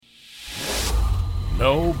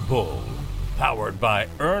No Bull, powered by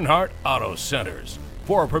Earnhardt Auto Centers.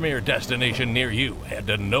 For a premier destination near you, head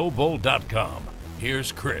to nobull.com.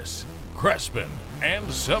 Here's Chris, Crespin,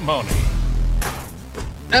 and Simone.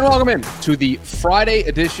 And welcome in to the Friday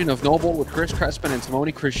edition of No Bull with Chris Crespin and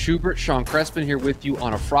Simone. Chris Schubert, Sean Crespin here with you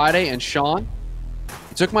on a Friday. And Sean,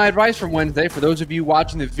 you took my advice from Wednesday. For those of you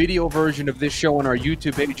watching the video version of this show on our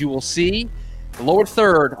YouTube page, you will see the lower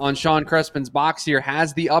third on Sean Crespin's box here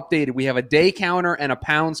has the updated. We have a day counter and a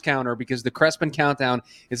pounds counter because the Crespin countdown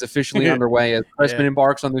is officially underway as Crespin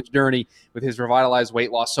embarks on this journey with his revitalized weight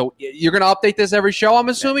loss. So you're going to update this every show, I'm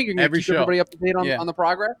assuming? You're going to keep everybody up to date on the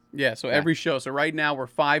progress? Yeah, so every show. So right now we're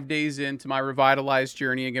 5 days into my revitalized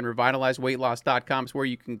journey. Again, revitalizedweightloss.com is where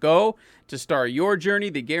you can go to start your journey.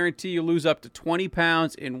 They guarantee you lose up to 20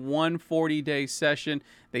 pounds in one 40-day session.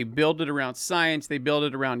 They build it around science. They build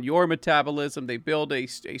it around your metabolism. They build a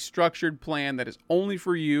structured plan that is only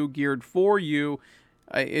for you, geared for you.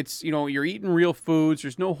 It's, you're eating real foods.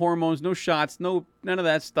 There's no hormones, no shots, none of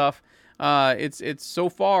that stuff. It's so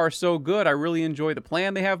far so good. I really enjoy the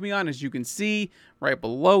plan they have me on. As you can see right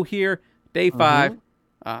below here, day 5,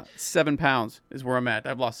 7 pounds is where I'm at.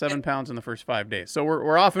 I've lost 7 pounds in the first 5 days. So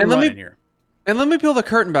we're off and running here. And let me peel the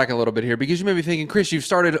curtain back a little bit here because you may be thinking, Chris, you've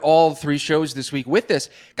started all 3 shows this week with this.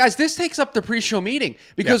 Guys, this takes up the pre-show meeting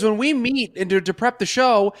because when we meet and to prep the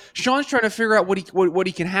show, Sean's trying to figure out what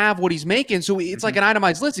he can have, what he's making. So it's like an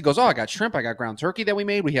itemized list. He goes, I got shrimp, I got ground turkey that we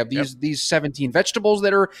made. We have these 17 vegetables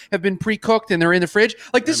that have been pre-cooked and they're in the fridge.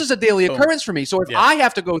 Like this is a daily occurrence for me. So if I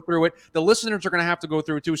have to go through it, the listeners are going to have to go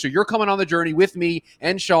through it too. So you're coming on the journey with me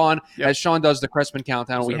and Sean as Sean does the Crespin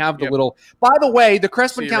countdown. We have the little, by the way, the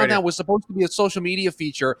Crespin countdown was supposed to be a social media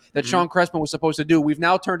feature that Sean Crespin was supposed to do. We've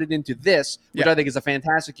now turned it into this, which I think is a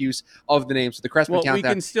fantastic use of the name. So the Crespin countdown we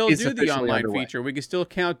can still do the online underway. feature. We can still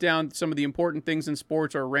count down some of the important things in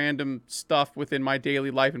sports or random stuff within my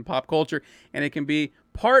daily life and pop culture, and it can be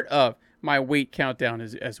part of my weight countdown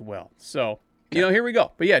as well. So, here we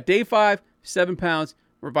go. But yeah, day 5, 7 pounds,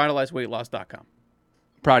 revitalizedweightloss.com.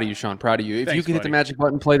 Proud of you, Sean. Proud of you. If you can hit the magic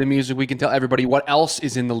button, play the music, we can tell everybody what else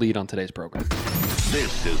is in the lead on today's program.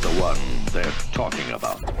 This is the one they're talking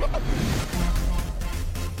about.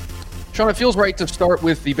 Sean, it feels right to start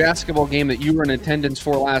with the basketball game that you were in attendance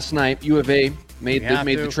for last night. U of A made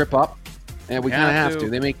the trip up, and we kind of have to.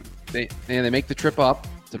 They make the trip up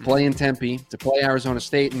to play in Tempe, to play Arizona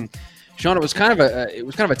State, and Sean, it was kind of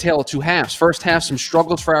a tale of 2 halves. First half, some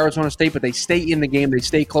struggles for Arizona State, but they stay in the game, they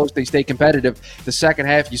stay close, they stay competitive. The second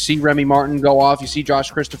half, you see Remy Martin go off, you see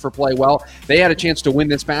Josh Christopher play well. They had a chance to win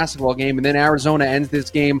this basketball game, and then Arizona ends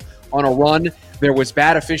this game on a run. There was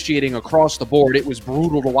bad officiating across the board. It was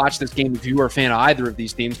brutal to watch this game if you were a fan of either of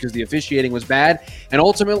these teams because the officiating was bad. And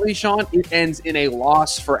ultimately, Sean, it ends in a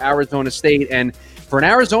loss for Arizona State. And for an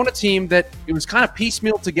Arizona team that it was kind of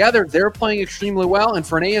piecemeal together, they're playing extremely well. And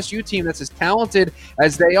for an ASU team that's as talented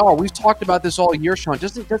as they are, we've talked about this all year, Sean.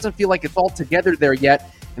 It doesn't feel like it's all together there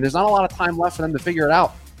yet. And there's not a lot of time left for them to figure it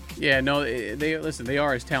out. Yeah, no, they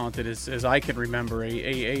are as talented as I can remember a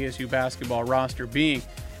ASU basketball roster being.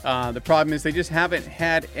 The problem is they just haven't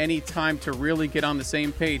had any time to really get on the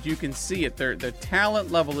same page. You can see it. Their talent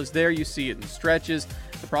level is there. You see it in stretches.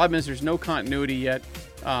 The problem is there's no continuity yet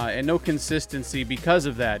and no consistency because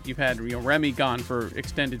of that. You've had Remy gone for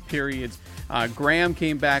extended periods. Graham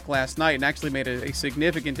came back last night and actually made a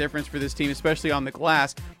significant difference for this team, especially on the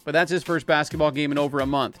glass. But that's his first basketball game in over a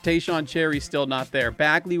month. Tayshaun Cherry's still not there.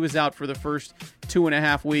 Bagley was out for the first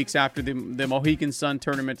 2.5 weeks after the Mohegan Sun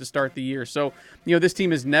tournament to start the year. So, this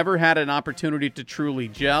team has never had an opportunity to truly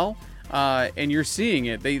gel. And you're seeing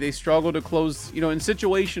it. They struggle to close, in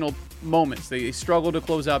situational moments. They struggle to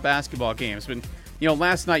close out basketball games. But,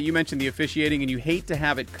 last night you mentioned the officiating, and you hate to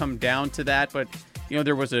have it come down to that. But,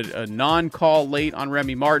 there was a non-call late on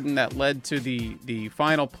Remy Martin that led to the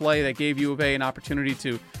final play that gave U of A an opportunity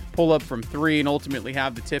to pull up from 3 and ultimately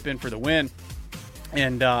have the tip in for the win.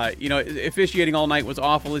 And, officiating all night was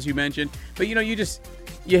awful, as you mentioned. But,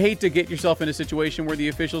 you hate to get yourself in a situation where the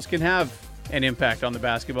officials can have an impact on the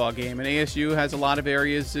basketball game. And ASU has a lot of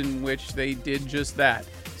areas in which they did just that.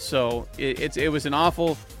 So it was an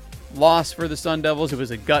awful loss for the Sun Devils. It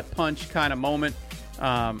was a gut punch kind of moment.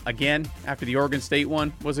 Again, after the Oregon State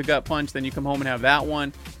one was a gut punch, then you come home and have that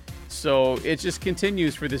one. So it just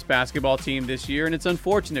continues for this basketball team this year. And it's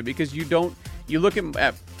unfortunate because you look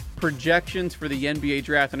at projections for the NBA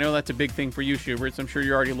draft. I know that's a big thing for you, Schubert. So I'm sure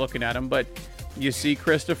you're already looking at them. But you see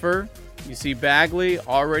Christopher, you see Bagley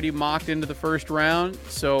already mocked into the first round.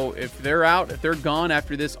 So if they're out, if they're gone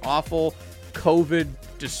after this awful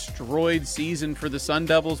COVID-destroyed season for the Sun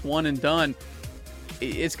Devils, one and done,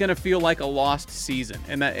 it's going to feel like a lost season,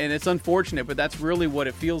 and it's unfortunate, but that's really what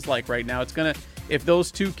it feels like right now. It's going to, if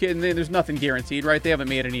those two kids, and there's nothing guaranteed, right? They haven't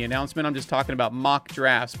made any announcement. I'm just talking about mock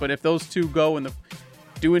drafts. But if those two go and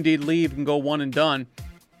do indeed leave and go one and done,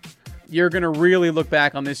 you're going to really look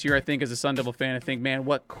back on this year, I think, as a Sun Devil fan and think, man,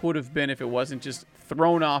 what could have been if it wasn't just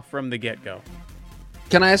thrown off from the get-go.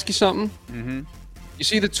 Can I ask you something? Mm-hmm. You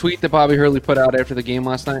see the tweet that Bobby Hurley put out after the game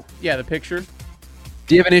last night? Yeah, the picture.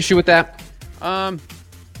 Do you have an issue with that?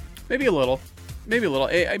 Maybe a little,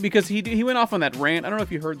 because he went off on that rant. I don't know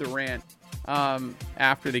if you heard the rant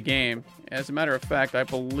after the game. As a matter of fact, I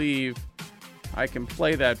believe I can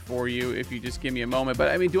play that for you if you just give me a moment. But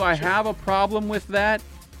I mean, do I have a problem with that?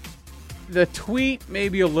 The tweet,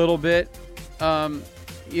 maybe a little bit.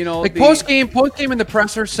 Like post game in the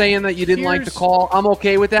presser saying that you didn't like the call, I'm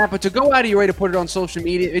okay with that. But to go out of your way to put it on social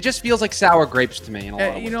media, it just feels like sour grapes to me. In a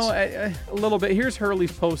lot of ways. A little bit. Here's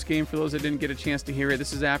Hurley's post game for those that didn't get a chance to hear it.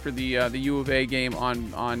 This is after the U of A game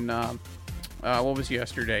on what was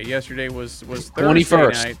yesterday? Yesterday was Thursday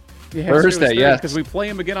 21st. night. Yeah, Thursday, yes. Because we play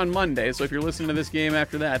him again on Monday. So if you're listening to this game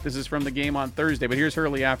after that, this is from the game on Thursday. But here's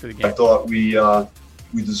Hurley after the game. I thought we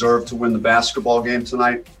deserved to win the basketball game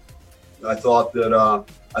tonight. I thought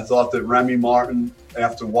that Remy Martin,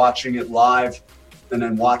 after watching it live and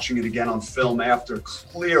then watching it again on film after,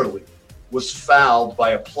 clearly was fouled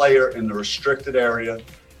by a player in the restricted area.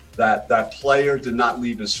 That player did not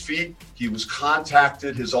leave his feet. He was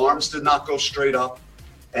contacted. His arms did not go straight up.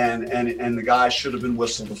 And the guy should have been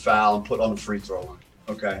whistled a foul and put on the free throw line.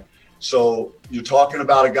 Okay. So you're talking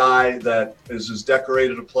about a guy that is as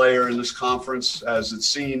decorated a player in this conference as it's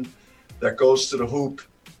seen, that goes to the hoop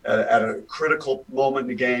at a critical moment in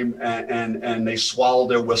the game, and they swallow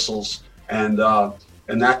their whistles, and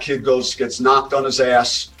that kid gets knocked on his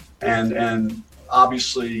ass, and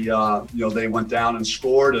obviously they went down and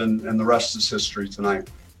scored, and the rest is history tonight.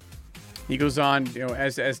 He goes on,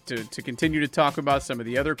 as to continue to talk about some of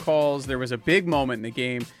the other calls. There was a big moment in the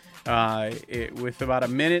game with about a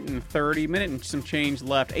minute and some change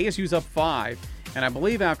left. ASU's up 5. And I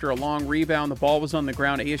believe after a long rebound, the ball was on the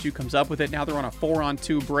ground. ASU comes up with it. Now they're on a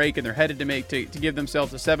 4-on-2 break, and they're headed to give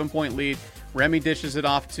themselves a 7-point lead. Remy dishes it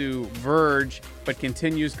off to Verge, but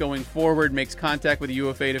continues going forward, makes contact with a U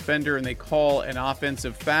of A defender, and they call an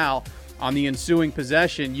offensive foul. On the ensuing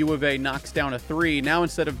possession, U of A knocks down a 3. Now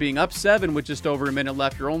instead of being up 7 with just over a minute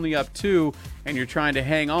left, you're only up 2, and you're trying to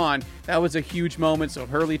hang on. That was a huge moment. So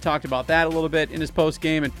Hurley talked about that a little bit in his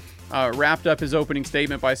postgame, and wrapped up his opening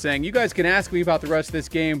statement by saying, you guys can ask me about the rest of this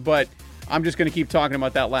game, but I'm just going to keep talking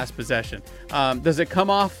about that last possession. Does it come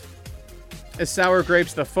off as sour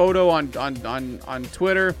grapes? The photo on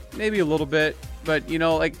Twitter, maybe a little bit, but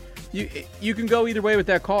you can go either way with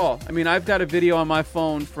that call. I mean, I've got a video on my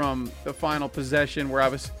phone from the final possession where I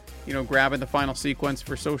was, grabbing the final sequence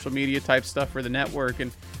for social media type stuff for the network.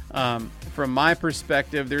 And from my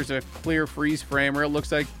perspective, there's a clear freeze frame where it looks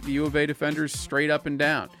like the U of A defender's straight up and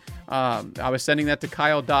down. I was sending that to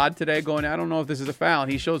Kyle Dodd today going, I don't know if this is a foul.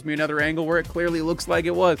 And he shows me another angle where it clearly looks like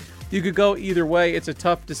it was. You could go either way. It's a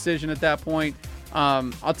tough decision at that point.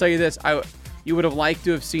 I'll tell you this. You would have liked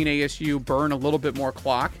to have seen ASU burn a little bit more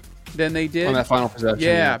clock than they did. On that final possession.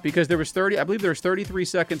 Yeah, because there was 33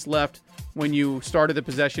 seconds left when you started the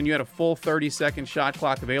possession. You had a full 30-second shot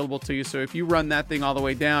clock available to you. So if you run that thing all the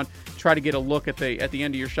way down, try to get a look at the end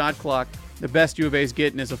of your shot clock, the best U of A's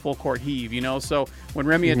getting is a full court heave, So when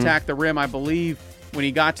Remy attacked the rim, I believe when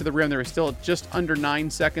he got to the rim, there was still just under 9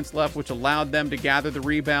 seconds left, which allowed them to gather the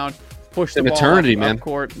rebound, push the ball up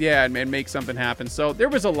court, and make something happen. So there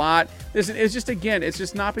was a lot. It's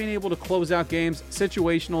just not being able to close out games.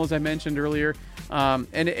 Situational, as I mentioned earlier, and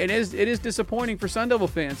it is disappointing for Sun Devil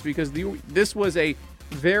fans because this was a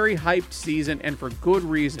very hyped season, and for good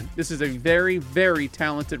reason. This is a very, very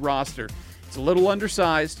talented roster. It's a little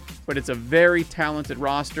undersized, but it's a very talented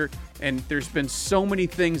roster, and there's been so many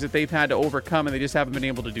things that they've had to overcome, and they just haven't been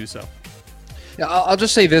able to do so. Yeah, I'll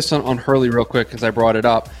just say this on Hurley real quick because I brought it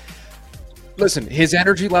up. Listen, his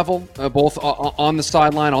energy level, both on the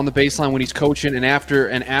sideline, on the baseline when he's coaching, and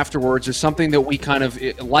afterwards, is something that we kind of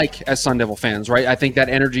like as Sun Devil fans, right? I think that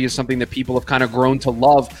energy is something that people have kind of grown to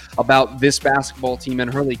love about this basketball team,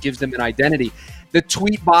 and Hurley gives them an identity. The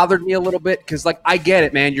tweet bothered me a little bit because, I get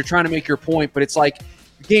it, man. You're trying to make your point, but it's like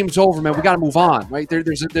the game's over, man. We got to move on, right?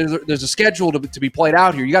 There's a schedule to be played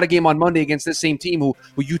out here. You got a game on Monday against this same team who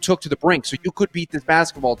you took to the brink, so you could beat this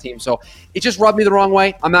basketball team. So it just rubbed me the wrong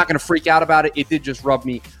way. I'm not going to freak out about it. It did just rub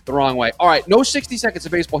me the wrong way. All right, no 60 seconds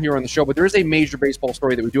of baseball here on the show, but there is a major baseball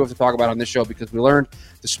story that we do have to talk about on this show because we learned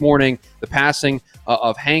this morning the passing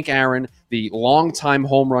of Hank Aaron, the longtime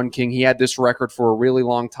home run king. He had this record for a really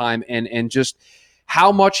long time, and just how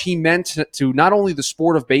much he meant to not only the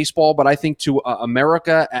sport of baseball, but I think to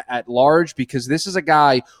America at large, because this is a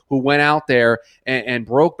guy who went out there and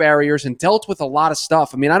broke barriers and dealt with a lot of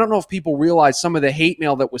stuff. I mean, I don't know if people realize some of the hate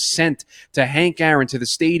mail that was sent to Hank Aaron, to the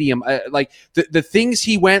stadium, like the things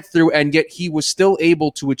he went through, and yet he was still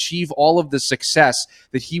able to achieve all of the success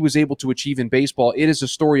that he was able to achieve in baseball. It is a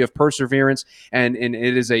story of perseverance, and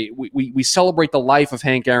it is we celebrate the life of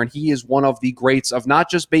Hank Aaron. He is one of the greats of not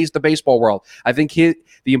just the baseball world. I think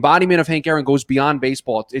the embodiment of Hank Aaron goes beyond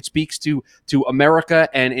baseball. It speaks to America,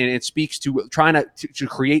 and it speaks to trying to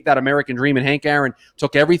create that American dream. And Hank Aaron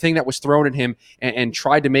took everything that was thrown at him and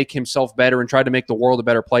tried to make himself better and tried to make the world a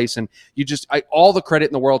better place. And all the credit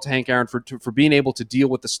in the world to Hank Aaron for being able to deal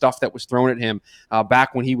with the stuff that was thrown at him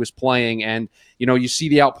back when he was playing. And you see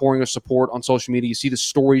the outpouring of support on social media. You see the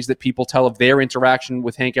stories that people tell of their interaction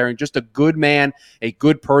with Hank Aaron. Just a good man, a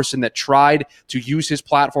good person that tried to use his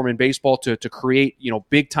platform in baseball to create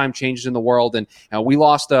big time changes in the world. And we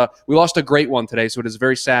lost a great one today, so it is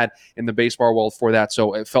very sad in the baseball world for that.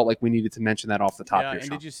 So it felt like we needed to mention that off the top here. And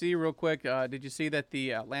Sean, did you see real quick? Did you see that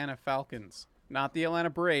the Atlanta Falcons, not the Atlanta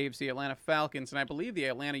Braves, the Atlanta Falcons, and I believe the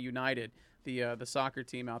Atlanta United, the soccer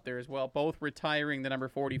team out there as well, both retiring the number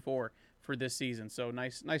 44 for this season. So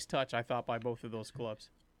nice touch, I thought, by both of those clubs.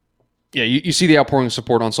 Yeah, you see the outpouring of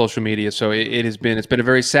support on social media. So it's been a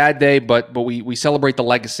very sad day, but we celebrate the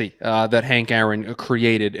legacy that Hank Aaron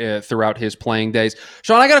created throughout his playing days.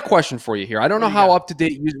 Sean, I got a question for you here. I don't know how up to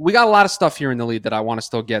date we got a lot of stuff here in the lead that I want to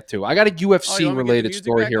still get to. I got a UFC related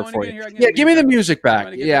story here for you. Yeah, give me the music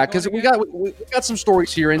back. Yeah, because we got some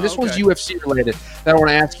stories here, and this one's UFC related that I want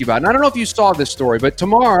to ask you about. And I don't know if you saw this story, but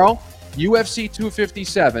tomorrow, UFC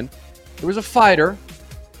 257, there was a fighter.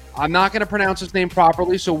 I'm not going to pronounce his name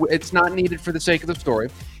properly, so it's not needed for the sake of the story.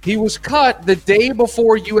 He was cut the day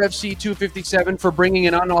before UFC 257 for bringing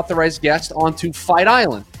an unauthorized guest onto Fight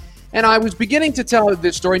Island. And I was beginning to tell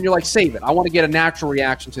this story, and you're like, save it. I want to get a natural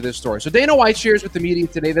reaction to this story. So Dana White shares with the media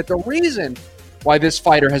today that the reason why this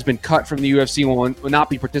fighter has been cut from the UFC and will not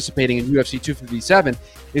be participating in UFC 257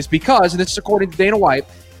 is because, and this is according to Dana White,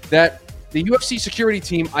 that the UFC security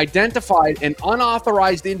team identified an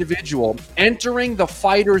unauthorized individual entering the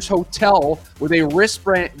fighter's hotel with a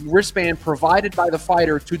wristband provided by the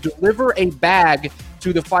fighter to deliver a bag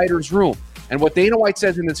to the fighter's room. And what Dana White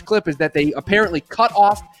says in this clip is that they apparently cut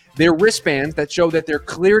off their wristbands that show that they're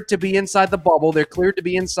cleared to be inside the bubble. They're cleared to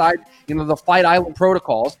be inside, the Fight Island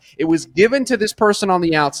protocols. It was given to this person on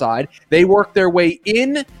the outside. They worked their way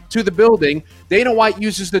in to the building. Dana White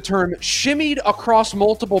uses the term shimmied across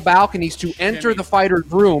multiple balconies to enter the fighter's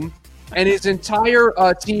room, and his entire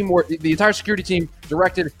team, or the entire security team,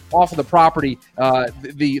 directed off of the property,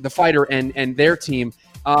 the fighter and their team.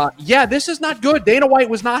 This is not good. Dana White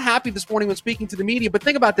was not happy this morning when speaking to the media. But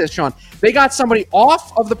think about this, Sean. They got somebody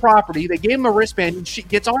off of the property. They gave him a wristband. And she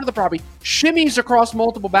gets onto the property, shimmies across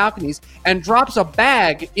multiple balconies, and drops a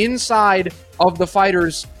bag inside of the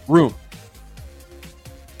fighter's room.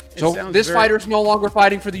 So this fighter's no longer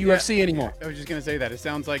fighting for the UFC anymore. I was just going to say that. It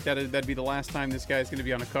sounds like that'd be the last time this guy's going to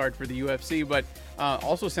be on a card for the UFC, but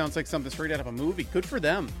also sounds like something straight out of a movie. Good for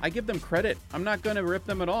them. I give them credit. I'm not going to rip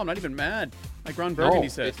them at all. I'm not even mad. Like Ron Burgundy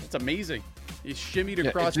says, it's amazing. He shimmied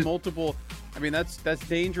across multiple. I mean, that's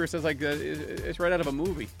dangerous. It's like it's right out of a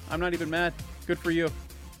movie. I'm not even mad. Good for you.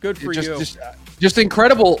 Good for you. Just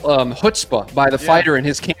incredible chutzpah by the fighter in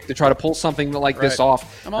his camp to try to pull something like this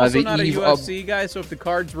off. I'm also not a UFC guy, so if the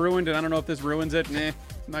card's ruined, and I don't know if this ruins it, I'm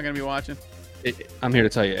not going to be watching. I'm here to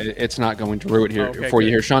tell you, it's not going to ruin it for you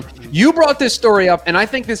here, Sean. You brought this story up, and I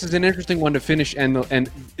think this is an interesting one to finish and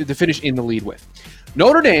to finish in the lead with.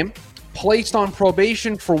 Notre Dame placed on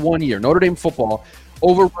probation for 1 year, Notre Dame football,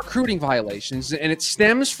 over recruiting violations, and it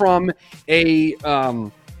stems from a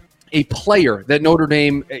player that Notre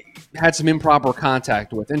Dame had some improper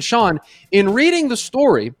contact with. And Sean, in reading the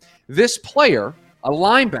story, this player, a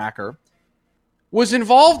linebacker, was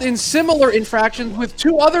involved in similar infractions with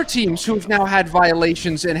two other teams who have now had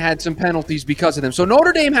violations and had some penalties because of them. So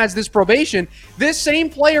Notre Dame has this probation. This same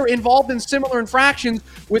player involved in similar infractions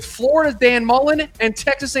with Florida's Dan Mullen and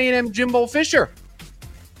Texas A&M Jimbo Fisher.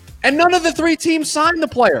 And none of the three teams signed the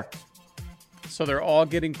player. So they're all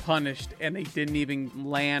getting punished, and they didn't even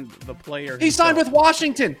land the player. He signed with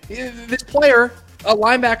Washington. This player, a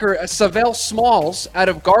linebacker, Savell Smalls, out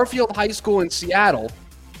of Garfield High School in Seattle,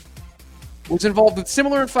 was involved with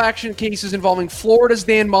similar infraction cases involving Florida's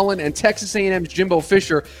Dan Mullen and Texas A&M's Jimbo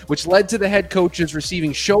Fisher, which led to the head coaches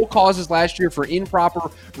receiving show causes last year for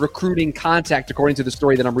improper recruiting contact, according to the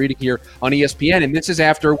story that I'm reading here on ESPN. And this is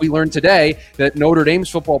after we learned today that Notre Dame's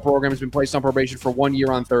football program has been placed on probation for 1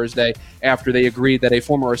 year on Thursday after they agreed that a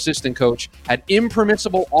former assistant coach had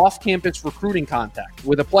impermissible off-campus recruiting contact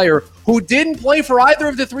with a player who didn't play for either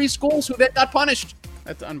of the three schools who then got punished.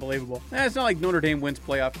 That's unbelievable. It's not like Notre Dame wins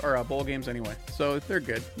playoff or bowl games anyway, so they're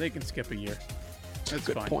good. They can skip a year. That's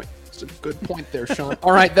good fine. Point. It's a good point there, Sean.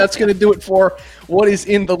 All right, that's going to do it for what is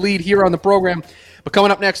in the lead here on the program. But coming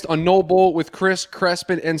up next on No Bull with Chris,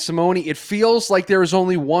 Crespin, and Simone, it feels like there is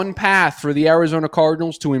only one path for the Arizona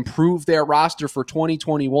Cardinals to improve their roster for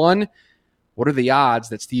 2021. What are the odds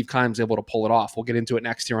that Steve Keim's able to pull it off? We'll get into it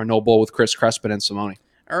next here on No Bull with Chris, Crespin, and Simone.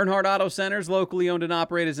 Earnhardt Auto Centers, locally owned and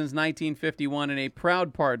operated since 1951, and a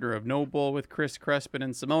proud partner of No Bull with Chris, Crespin,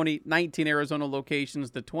 and Simone. 19 Arizona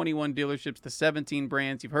locations, the 21 dealerships, the 17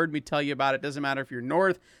 brands. You've heard me tell you about it. Doesn't matter if you're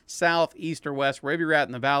north, south, east, or west, wherever you're at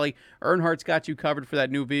in the valley, Earnhardt's got you covered for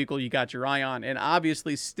that new vehicle you got your eye on. And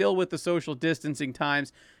obviously, still with the social distancing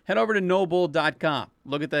times, head over to nobull.com.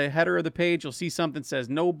 Look at the header of the page. You'll see something that says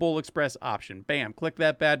No Bull Express option. Bam. Click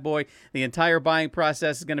that bad boy. The entire buying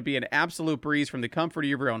process is going to be an absolute breeze from the comfort of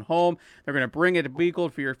your own home. They're going to bring it a vehicle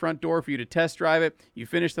for your front door for you to test drive it. You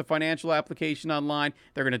finish the financial application online.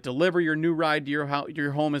 They're going to deliver your new ride to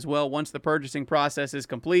your home as well once the purchasing process is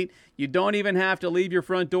complete. You don't even have to leave your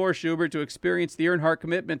front door, Schubert, to experience the Earnhardt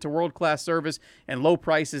commitment to world-class service and low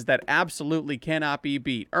prices that absolutely cannot be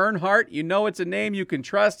beat. Earnhardt, you know it's a name you can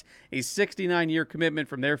trust. A 69-year commitment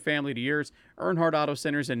from their family to yours. Earnhardt Auto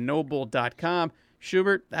Centers and nobull.com.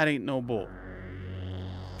 Schubert, that ain't no bull.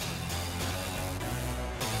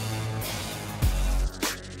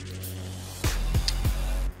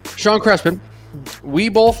 Sean Crespin, we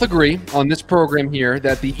both agree on this program here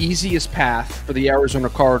that the easiest path for the Arizona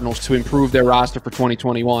Cardinals to improve their roster for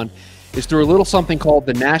 2021 is through a little something called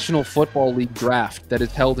the National Football League Draft that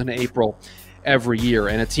is held in April every year.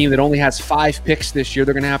 And a team that only has 5 picks this year,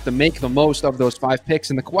 they're going to have to make the most of those 5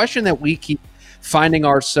 picks. And the question that we keep finding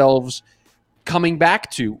ourselves coming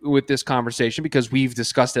back to with this conversation, because we've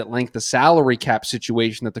discussed at length the salary cap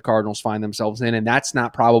situation that the Cardinals find themselves in, and that's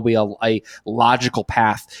not probably a logical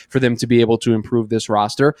path for them to be able to improve this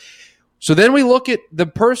roster. So then we look at the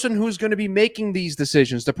person who's going to be making these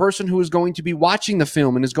decisions, the person who is going to be watching the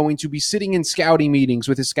film and is going to be sitting in scouting meetings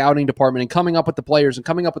with his scouting department and coming up with the players and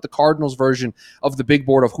coming up with the Cardinals version of the big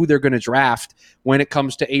board of who they're going to draft when it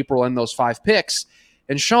comes to April and those 5 picks.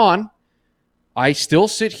 And Sean, I still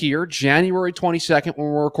sit here January 22nd when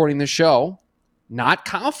we're recording this show, not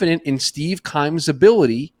confident in Steve Keim's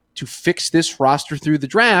ability to fix this roster through the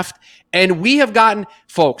draft. And we have gotten,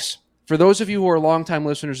 folks, for those of you who are longtime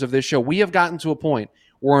listeners of this show, we have gotten to a point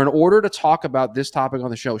where in order to talk about this topic on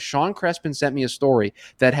the show, Sean Crespin sent me a story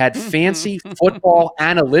that had fancy football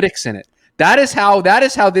analytics in it. That is how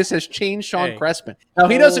this has changed Sean Crespin. Now,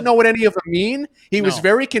 he doesn't know what any of them mean. He was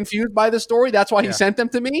very confused by the story. That's why he sent them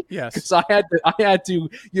to me. Yes. Because I had to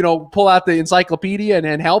pull out the encyclopedia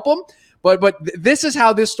and help him. But this is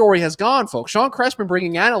how this story has gone, folks. Sean Crespin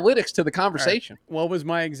bringing analytics to the conversation. Right. What was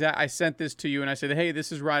my exact? I sent this to you, and I said, hey,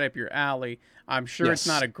 this is right up your alley. I'm sure it's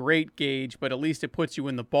not a great gauge, but at least it puts you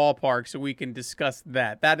in the ballpark so we can discuss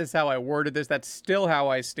that. That is how I worded this. That's still how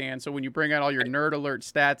I stand. So when you bring out all your nerd alert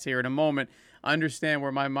stats here in a moment, understand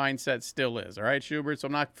where my mindset still is. All right, Schubert? So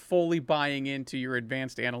I'm not fully buying into your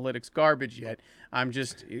advanced analytics garbage yet. I'm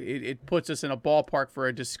just, it puts us in a ballpark for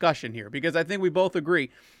a discussion here, because I think we both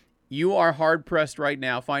agree you are hard-pressed right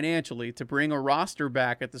now financially to bring a roster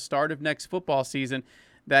back at the start of next football season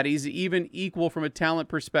that is even equal from a talent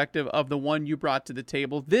perspective of the one you brought to the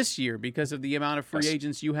table this year, because of the amount of free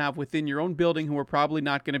agents you have within your own building who are probably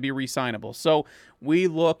not going to be re-signable. So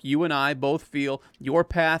you and I both feel your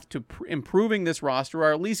path to improving this roster,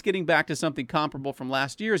 or at least getting back to something comparable from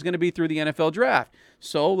last year, is going to be through the NFL draft.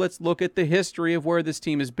 So let's look at the history of where this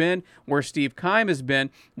team has been, where Steve Keim has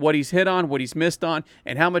been, what he's hit on, what he's missed on,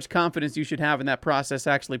 and how much confidence you should have in that process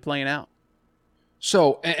actually playing out.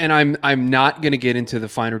 So, and I'm not going to get into the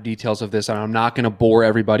finer details of this, and I'm not going to bore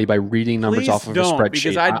everybody by reading numbers off of a spreadsheet.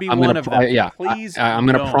 Because I'd be one of them. Yeah, I'm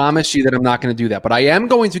going to promise you that I'm not going to do that. But I am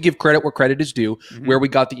going to give credit where credit is due, where we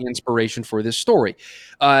got the inspiration for this story.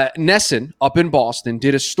 Nesson up in Boston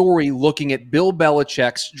did a story looking at Bill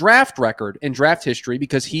Belichick's draft record and draft history,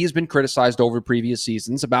 because he has been criticized over previous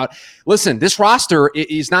seasons about, listen, this roster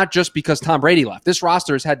is not just because Tom Brady left. This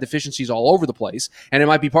roster has had deficiencies all over the place, and it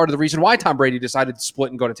might be part of the reason why Tom Brady decided decided to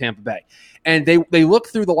split and go to Tampa Bay. And they look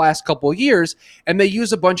through the last couple of years, and they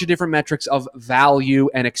use a bunch of different metrics of value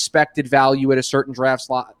and expected value at a certain draft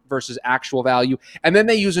slot versus actual value. And then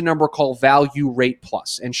they use a number called value rate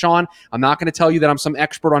plus. And Sean, I'm not going to tell you that I'm some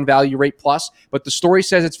expert on value rate plus, but the story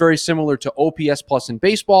says it's very similar to OPS plus in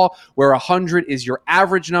baseball, where 100 is your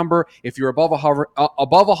average number. If you're above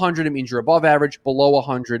 100, it means you're above average, below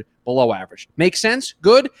 100, below average. Makes sense?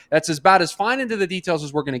 Good. That's about as fine into the details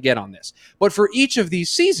as we're going to get on this. But for each of these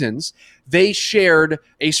seasons, they shared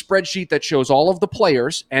a spreadsheet that shows all of the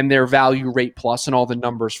players and their value rate plus and all the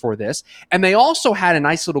numbers for this. And they also had a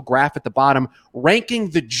nice little graph at the bottom ranking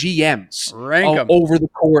the GMs over the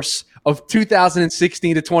course of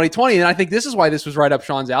 2016 to 2020. And I think this is why this was right up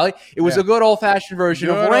Sean's alley. It was a good old-fashioned version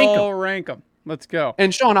of rank 'em. Let's go.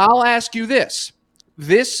 And Sean, I'll ask you this.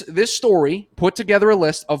 This story put together a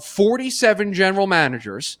list of 47 general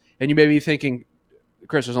managers, and you may be thinking,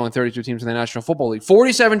 Chris, there's only 32 teams in the National Football League.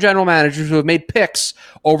 47 general managers who have made picks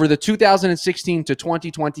over the 2016 to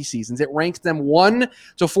 2020 seasons. It ranks them 1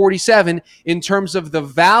 to 47 in terms of the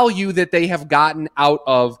value that they have gotten out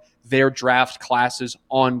of their draft classes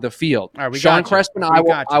on the field. All right, Sean Crespin, I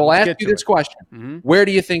will ask you this question. Mm-hmm. Where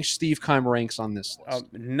do you think Steve Keim ranks on this list?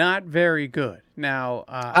 Not very good. Now,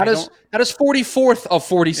 how does 44th of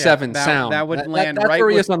 47 sound? That would land that's right where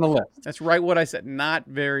he is on the list. That's right what I said. Not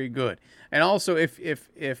very good. And also, if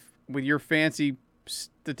with your fancy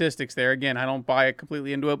statistics there, again, I don't buy it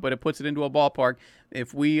completely into it, but it puts it into a ballpark.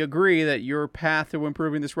 If we agree that your path to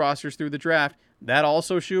improving this roster is through the draft, that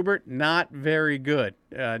also, Schubert, not very good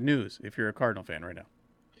news if you're a Cardinal fan right now.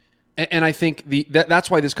 And I think that's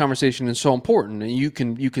why this conversation is so important. And you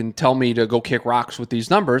can tell me to go kick rocks with these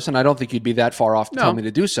numbers, and I don't think you'd be that far off to tell me to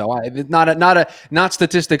do so. Not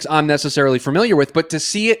statistics I'm necessarily familiar with, but to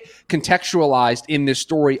see it contextualized in this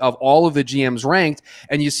story of all of the GMs ranked,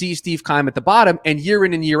 and you see Steve Keim at the bottom, and year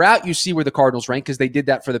in and year out, you see where the Cardinals rank because they did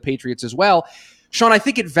that for the Patriots as well. Sean, I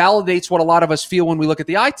think it validates what a lot of us feel when we look at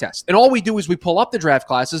the eye test. And all we do is we pull up the draft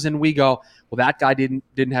classes and we go, well, that guy didn't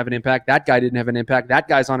have an impact. That guy didn't have an impact. That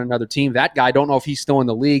guy's on another team. That guy, don't know if he's still in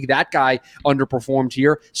the league. That guy underperformed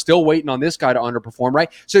here. Still waiting on this guy to underperform,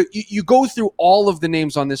 right? So you go through all of the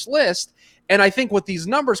names on this list, and I think what these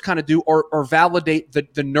numbers kind of do are validate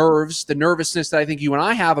the nervousness that I think you and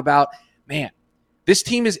I have about, man, this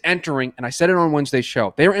team is entering, and I said it on Wednesday's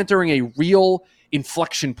show, they're entering a real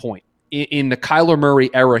inflection point in the Kyler Murray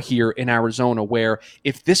era here in Arizona, where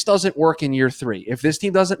if this doesn't work in year 3, if this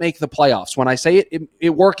team doesn't make the playoffs, when I say it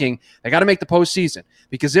working, they got to make the postseason.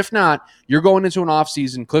 Because if not, you're going into an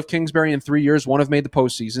offseason. Cliff Kingsbury in 3 years won't have made the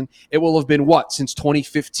postseason. It will have been, since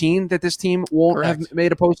 2015 that this team won't have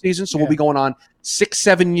made a postseason? So we'll be going on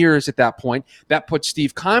 6-7 years at that point. That puts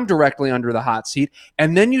Steve Keim directly under the hot seat.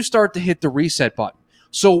 And then you start to hit the reset button.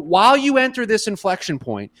 So while you enter this inflection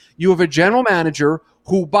point, you have a general manager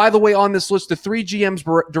who, by the way, on this list, the 3 GMs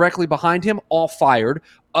directly behind him, all fired.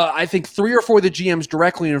 I think 3 or 4 of the GMs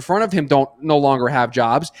directly in front of him no longer have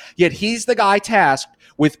jobs, yet he's the guy tasked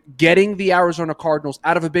with getting the Arizona Cardinals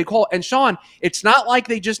out of a big hole. And Sean, it's not like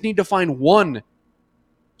they just need to find one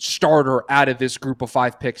starter out of this group of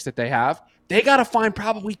 5 picks that they have. They got to find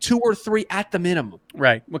probably 2 or 3 at the minimum.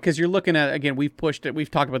 Right. Because you're looking at, again, we've pushed it.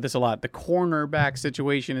 We've talked about this a lot. The cornerback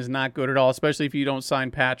situation is not good at all, especially if you don't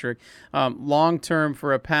sign Patrick. Long-term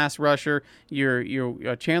for a pass rusher,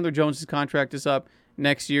 your Chandler Jones' contract is up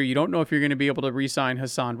next year. You don't know if you're going to be able to re-sign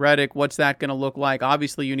Hassan Reddick. What's that going to look like?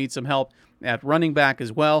 Obviously, you need some help at running back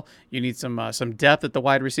as well. You need some depth at the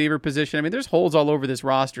wide receiver position. I mean, there's holes all over this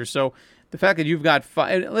roster. So the fact that you've got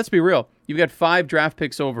 5, let's be real, you've got 5 draft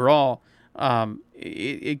picks overall.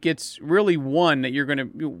 It gets really one,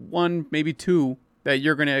 maybe 2 that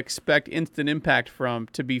you're going to expect instant impact from,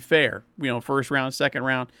 to be fair, first round, second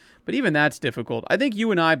round, but even that's difficult. I think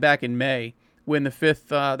you and I back in May, when the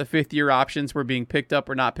fifth year options were being picked up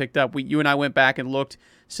or not picked up, you and I went back and looked,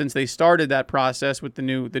 since they started that process with the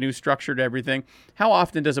new structure to everything, how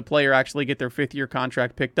often does a player actually get their 5th year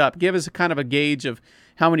contract picked up? Give us kind of a gauge of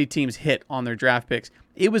how many teams hit on their draft picks.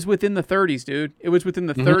 It was within the 30s, dude. It was within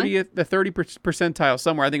the 30 percentile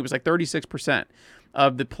somewhere. I think it was like 36%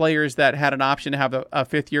 of the players that had an option to have a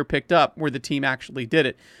 5th year picked up where the team actually did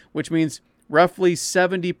it, which means roughly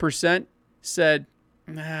 70% said,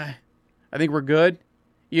 I think we're good.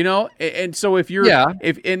 And so if you're,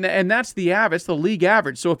 and that's the average, the league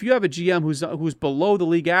average. So if you have a GM who's below the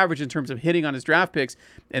league average in terms of hitting on his draft picks,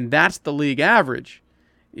 and that's the league average,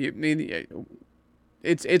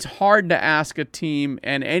 it's hard to ask a team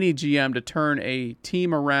and any GM to turn a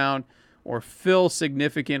team around or fill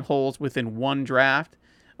significant holes within one draft,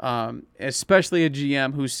 especially a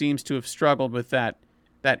GM who seems to have struggled with that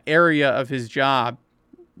that area of his job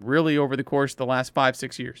really over the course of the last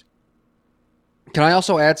 5-6 years. Can I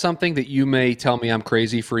also add something that you may tell me I'm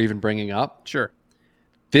crazy for even bringing up? Sure.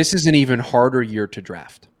 This is an even harder year to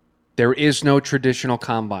draft. There is no traditional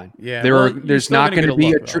combine. Yeah, there's not going to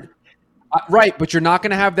be right, but you're not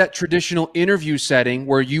going to have that traditional interview setting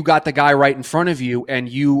where you got the guy right in front of you and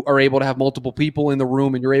you are able to have multiple people in the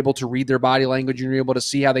room and you're able to read their body language and you're able to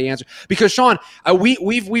see how they answer. Because Sean,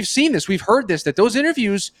 we've seen this, we've heard this, that those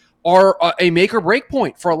interviews are a make or break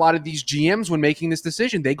point for a lot of these GMs when making this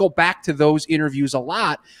decision. They go back to those interviews a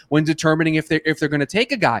lot when determining if they're going to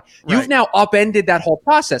take a guy. Right. You've now upended that whole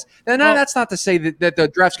process. And that's not to say that the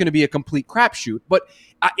draft's going to be a complete crapshoot, but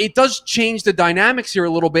it does change the dynamics here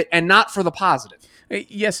a little bit, and not for the positive.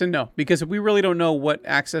 Yes and no, because we really don't know what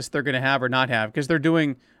access they're going to have or not have, because they're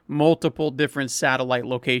doing multiple different satellite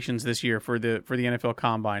locations this year for the NFL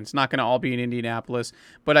Combine. It's not going to all be in Indianapolis,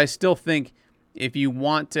 but I still think if you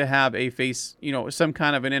want to have some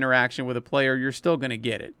kind of an interaction with a player, you're still going to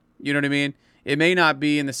get it. You know what I mean? It may not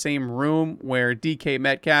be in the same room where DK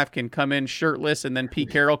Metcalf can come in shirtless and then Pete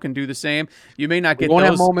Carroll can do the same. You may not get those.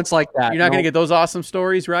 Have moments like that. You're not going to get those awesome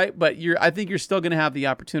stories, right? But I think you're still going to have the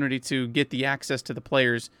opportunity to get the access to the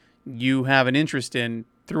players you have an interest in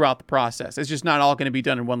throughout the process. It's just not all going to be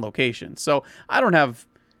done in one location. So I don't have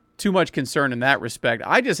too much concern in that respect.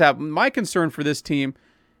 I just have my concern for this team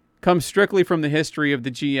comes strictly from the history of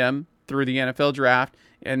the GM through the NFL draft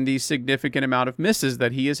and the significant amount of misses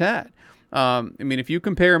that he has had. If you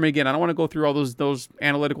compare him again, I don't want to go through all those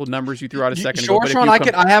analytical numbers you threw out a second ago. Sure, Sean,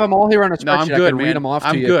 I have them all here on a spreadsheet. No, I'm good, I can man. read them off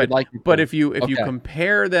to you. I'm good. If you'd like but if you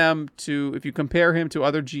compare him to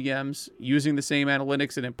other GMs using the same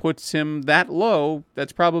analytics and it puts him that low,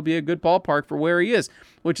 that's probably a good ballpark for where he is.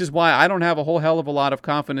 Which is why I don't have a whole hell of a lot of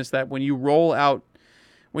confidence that when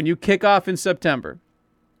you kick off in September,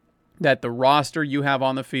 that the roster you have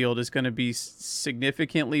on the field is going to be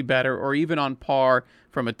significantly better or even on par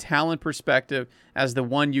from a talent perspective as the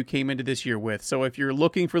one you came into this year with. So if you're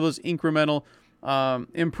looking for those incremental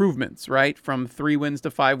improvements, right, from 3 wins to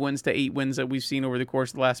 5 wins to 8 wins that we've seen over the course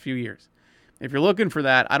of the last few years, if you're looking for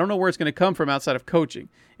that, I don't know where it's going to come from outside of coaching.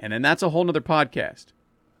 And then that's a whole nother podcast.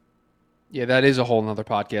 Yeah, that is a whole nother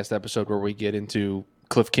podcast episode where we get into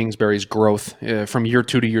Cliff Kingsbury's growth from year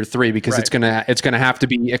 2 to year 3, because it's gonna have to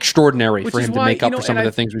be extraordinary for him to make up for some of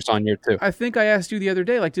the things we saw in year 2. I think I asked you the other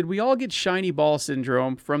day, did we all get shiny ball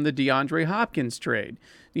syndrome from the DeAndre Hopkins trade?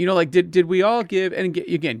 Did we all give, and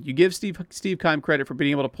again, you give Steve Keim credit for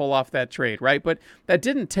being able to pull off that trade, right? But that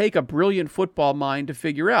didn't take a brilliant football mind to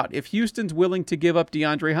figure out. If Houston's willing to give up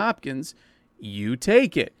DeAndre Hopkins, you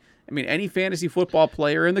take it. Any fantasy football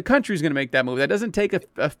player in the country is going to make that move. That doesn't take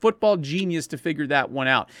a football genius to figure that one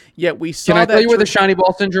out. Yet we saw that. Can I tell you where the shiny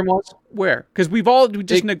ball syndrome was? Where? Because we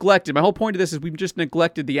just neglected. My whole point of this is we've just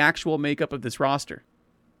neglected the actual makeup of this roster.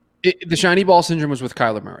 The shiny ball syndrome was with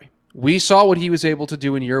Kyler Murray. We saw what he was able to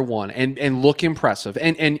do in year 1 and look impressive.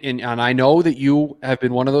 And I know that you have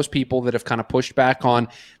been one of those people that have kind of pushed back on,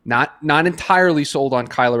 not entirely sold on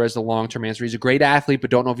Kyler as the long-term answer. He's a great athlete, but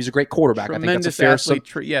don't know if he's a great quarterback. Tremendous athlete.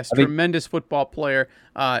 Tremendous football player.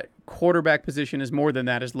 Quarterback position is more than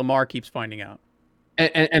that, as Lamar keeps finding out.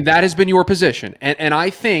 And that has been your position. And I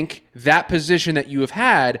think that position that you have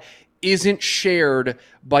had isn't shared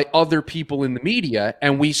by other people in the media.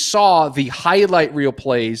 And we saw the highlight reel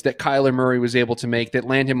plays that Kyler Murray was able to make that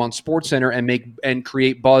land him on SportsCenter and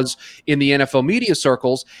create buzz in the NFL media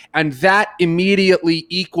circles. And that immediately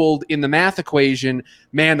equaled in the math equation,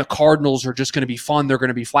 man, the Cardinals are just going to be fun. They're going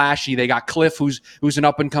to be flashy. They got Cliff, who's an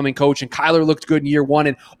up and coming coach, and Kyler looked good in year 1.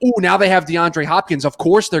 And now they have DeAndre Hopkins. Of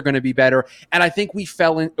course they're going to be better. And I think we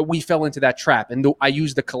fell into that trap. And I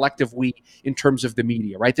use the collective we in terms of the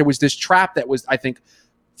media, right? There was this trap that was, I think,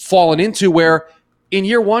 fallen into where in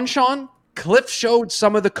year 1, Sean, Cliff showed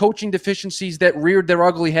some of the coaching deficiencies that reared their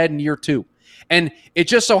ugly head in year 2. And it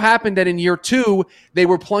just so happened that in year 2, they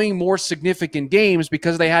were playing more significant games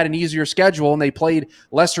because they had an easier schedule and they played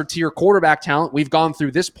lesser tier quarterback talent. We've gone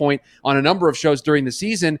through this point on a number of shows during the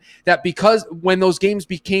season, that because when those games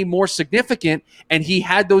became more significant and he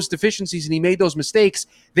had those deficiencies and he made those mistakes,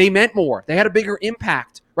 they meant more. They had a bigger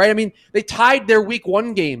impact, right? They tied their week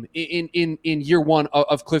 1 game in year 1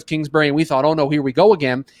 of Cliff Kingsbury, and we thought, oh no, here we go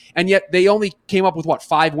again. And yet they only came up with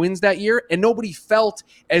 5 wins that year, and nobody felt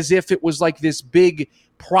as if it was like this big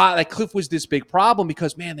Cliff was this big problem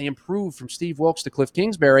because, man, they improved from Steve Wilkes to Cliff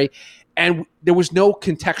Kingsbury, and there was no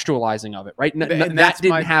contextualizing of it, right? That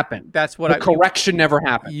didn't happen. That's what the correction never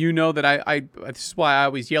happened. You know that I this is why I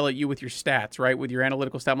always yell at you with your stats, right? With your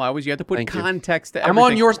analytical stat. You have to put context to everything.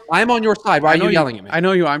 I'm on your side. Why are you yelling at me? I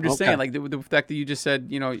know you. I'm just saying, like the fact that you just said,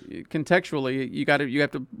 contextually, you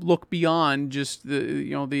have to look beyond just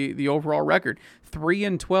the overall record.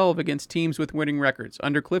 3-12 against teams with winning records.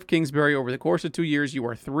 Under Cliff Kingsbury, over the course of 2 years, you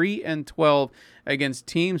are 3-12 against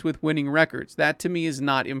teams with winning records. That, to me, is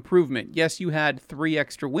not improvement. Yes, you had 3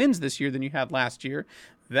 extra wins this year than you had last year.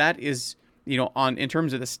 That is, in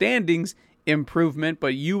terms of the standings, improvement,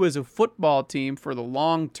 but you as a football team for the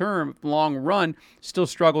long run still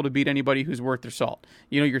struggle to beat anybody who's worth their salt.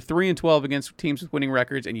 You're 3-12 against teams with winning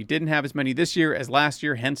records, and you didn't have as many this year as last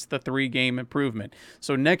year, hence the 3-game improvement.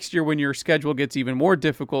 So next year when your schedule gets even more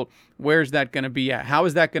difficult, where's that going to be at? How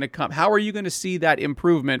is that going to come? How are you going to see that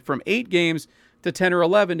improvement from 8 games to 10 or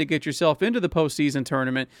 11 to get yourself into the postseason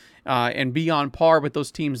tournament and be on par with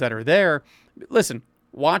those teams that are there? Listen,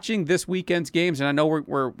 watching this weekend's games, and I know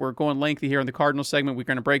we're going lengthy here in the Cardinals segment. We're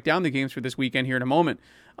going to break down the games for this weekend here in a moment.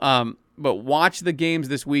 But watch the games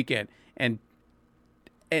this weekend and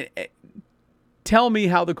tell me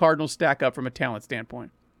how the Cardinals stack up from a talent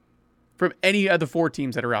standpoint from any of the 4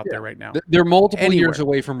 teams that are out there right now. They're multiple years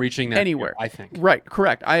away from reaching that anywhere, I think. Right,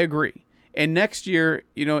 correct. I agree. And next year,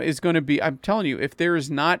 is going to be, I'm telling you, if there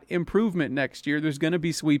is not improvement next year, there's going to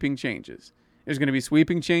be sweeping changes. There's going to be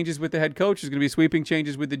sweeping changes with the head coach. There's going to be sweeping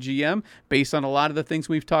changes with the GM based on a lot of the things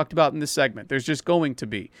we've talked about in this segment. There's just going to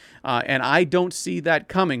be. And I don't see that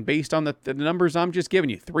coming based on the numbers I'm just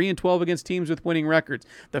giving you. 3-12 against teams with winning records.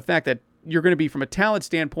 The fact that you're going to be, from a talent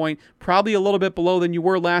standpoint, probably a little bit below than you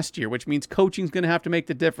were last year, which means coaching's going to have to make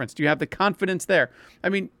the difference. Do you have the confidence there? I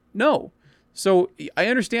mean, no. So I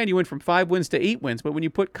understand you went from 5 wins to 8 wins, but when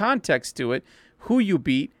you put context to it, who you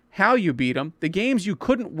beat, how you beat them, the games you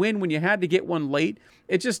couldn't win when you had to get one late,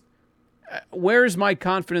 it just, where's my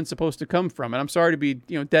confidence supposed to come from? And I'm sorry to be,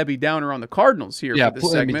 Debbie Downer on the Cardinals here for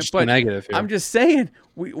this segment, but negative here. I'm just saying,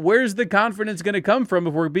 where's the confidence going to come from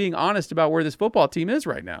if we're being honest about where this football team is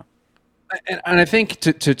right now? And I think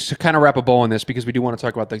to kind of wrap a bow on this, because we do want to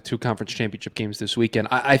talk about the 2 conference championship games this weekend,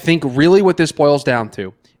 I think really what this boils down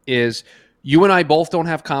to is you and I both don't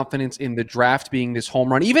have confidence in the draft being this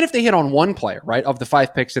home run. Even if they hit on one player, right, of the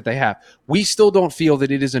 5 picks that they have, we still don't feel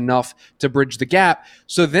that it is enough to bridge the gap.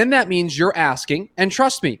 So then that means you're asking, and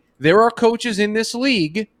trust me, there are coaches in this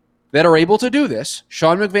league that are able to do this.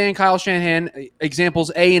 Sean McVay and Kyle Shanahan, examples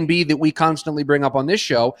A and B that we constantly bring up on this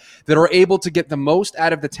show, that are able to get the most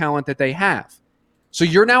out of the talent that they have. So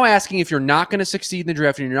you're now asking, if you're not going to succeed in the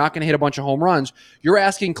draft and you're not going to hit a bunch of home runs, you're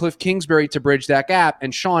asking Cliff Kingsbury to bridge that gap.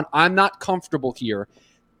 And Sean, I'm not comfortable here.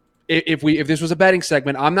 If this was a betting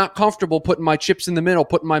segment, I'm not comfortable putting my chips in the middle,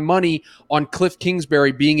 putting my money on Cliff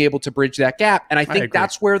Kingsbury being able to bridge that gap. And I think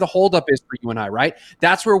that's where the holdup is for you and I, right?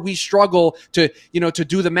 That's where we struggle to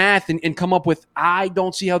do the math and come up with, I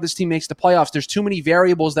don't see how this team makes the playoffs. There's too many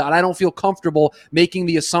variables that I don't feel comfortable making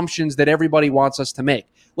the assumptions that everybody wants us to make.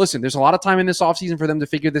 Listen, there's a lot of time in this offseason for them to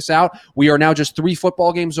figure this out. We are now just 3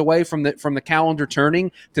 football games away from the calendar turning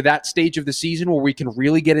to that stage of the season where we can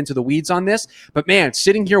really get into the weeds on this. But man,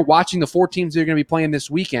 sitting here watching the 4 teams that are going to be playing this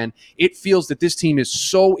weekend, it feels that this team is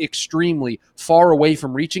so extremely far away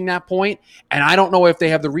from reaching that point. And I don't know if they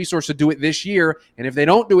have the resource to do it this year. And if they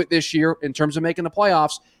don't do it this year in terms of making the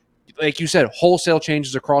playoffs, like you said, wholesale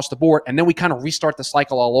changes across the board, and then we kind of restart the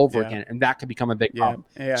cycle all over again, and that could become a big problem.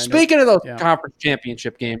 Speaking of those conference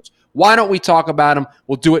championship games, why don't we talk about them?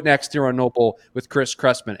 We'll do it next here on No Bull with Chris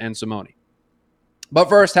Crespin and Simone. But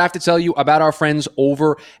first, I have to tell you about our friends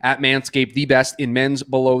over at Manscaped, the best in men's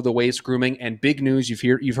below-the-waist grooming. And big news,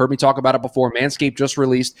 you've heard me talk about it before, Manscaped just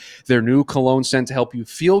released their new cologne scent to help you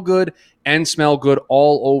feel good and smell good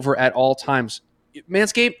all over at all times.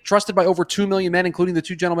 Manscaped, trusted by over 2 million men, including the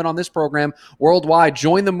 2 gentlemen on this program worldwide.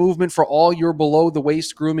 Join the movement for all your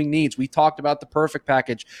below-the-waist grooming needs. We talked about the Perfect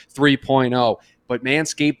Package 3.0. But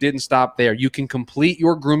Manscaped didn't stop there. You can complete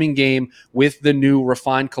your grooming game with the new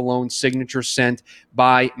Refined Cologne Signature Scent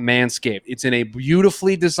by Manscaped. It's in a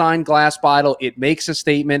beautifully designed glass bottle. It makes a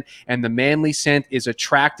statement, and the manly scent is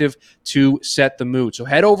attractive to set the mood. So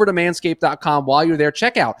head over to manscaped.com while you're there.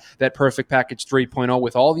 Check out that Perfect Package 3.0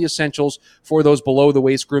 with all the essentials for those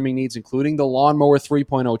below-the-waist grooming needs, including the Lawnmower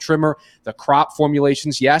 3.0 trimmer, the crop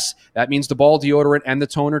formulations. Yes, that means the ball deodorant and the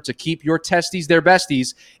toner to keep your testes their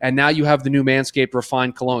besties. And now you have the new Manscaped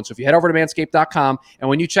Refined Cologne. So if you head over to manscaped.com and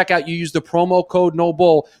when you check out, you use the promo code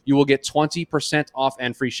NOBULL, you will get 20% off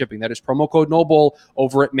and free shipping. That is promo code NOBULL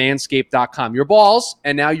over at manscaped.com. Your balls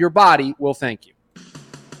and now your body will thank you.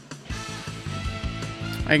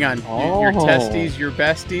 Hang on. Your testies, your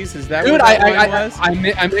besties? Is that Dude, what that line was?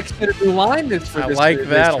 I mixed it a new line I like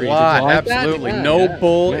that a lot. Absolutely. No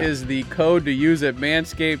bull is the code to use at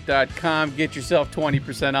manscaped.com. Get yourself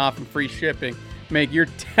 20% off and free shipping. Make your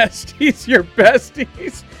testes your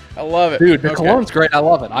besties. I love it. Dude, the cologne's great. I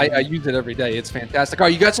love it. I use it every day. It's fantastic. All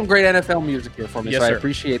right, you got some great NFL music here for me, yes, so sir. I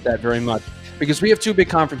appreciate that very much. Because we have 2 big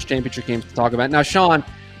conference championship games to talk about. Now, Sean,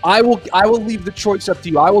 I will leave the choice up to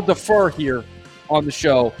you. I will defer here on the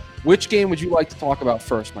show. Which game would you like to talk about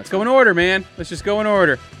first, Mike? Let's go in order, man. Let's just go in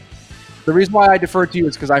order. The reason why I deferred to you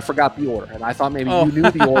is because I forgot the order, and I thought maybe you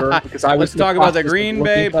knew the order because I was. Let's talk about the Green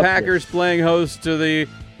Bay Packers playing host to the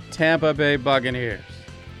Tampa Bay Buccaneers.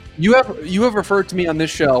 You have referred to me on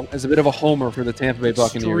this show as a bit of a homer for the Tampa Bay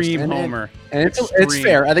Buccaneers. Extreme homer. And it's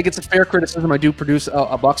fair. I think it's a fair criticism. I do produce a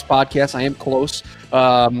Bucs podcast. I am close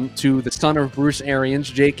to the son of Bruce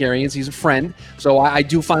Arians, Jake Arians. He's a friend. So I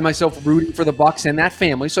do find myself rooting for the Bucs and that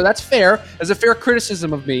family. So that's fair, as a fair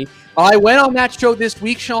criticism of me. I went on that show this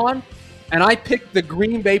week, Sean, and I picked the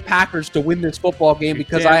Green Bay Packers to win this football game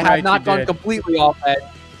because I have not gone completely off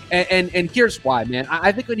that. And here's why, man.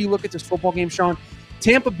 I think when you look at this football game, Sean,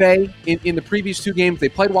 Tampa Bay, in the previous 2 games, they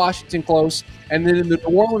played Washington close, and then in the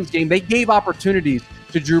New Orleans game, they gave opportunities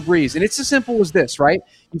to Drew Brees. And it's as simple as this, right?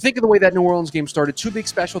 You think of the way that New Orleans game started, 2 big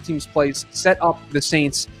special teams plays set up the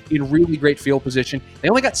Saints in really great field position. They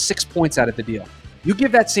only got 6 points out of the deal. You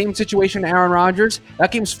give that same situation to Aaron Rodgers,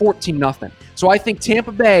 that game's 14-0. So I think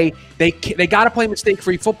Tampa Bay, they got to play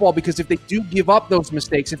mistake-free football because if they do give up those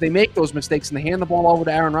mistakes, if they make those mistakes and they hand the ball over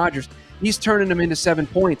to Aaron Rodgers, he's turning them into 7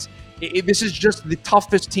 points. This is just the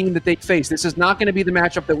toughest team that they face. This is not going to be the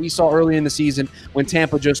matchup that we saw early in the season when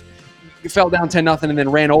Tampa just fell down 10-0 and then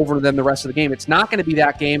ran over them the rest of the game. It's not going to be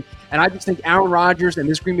that game. And I just think Aaron Rodgers and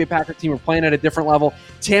this Green Bay Packers team are playing at a different level.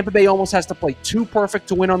 Tampa Bay almost has to play too perfect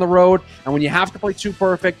to win on the road. And when you have to play too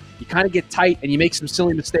perfect, you kind of get tight and you make some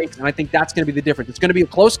silly mistakes. And I think that's going to be the difference. It's going to be a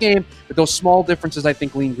close game, but those small differences, I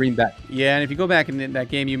think, lean Green Bay. Yeah, and if you go back in that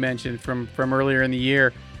game you mentioned from earlier in the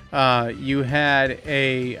year, you had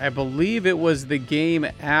I believe it was the game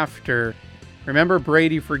after. Remember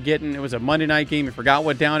Brady forgetting it was a Monday night game? He forgot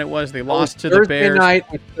what down it was. They lost to the Bears. Thursday night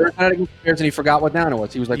against the Bears, and he forgot what down it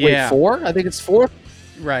was. He was like, "Wait, 4? I think it's 4."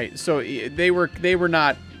 Right. So they were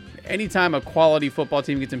not. Anytime a quality football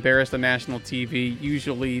team gets embarrassed on national TV,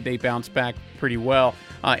 usually they bounce back pretty well.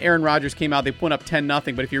 Aaron Rodgers came out. They put up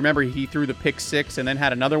 10-0, but if you remember, he threw the pick 6 and then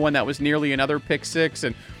had another one that was nearly another pick 6.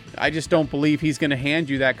 And I just don't believe he's going to hand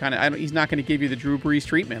you that kind of. He's not going to give you the Drew Brees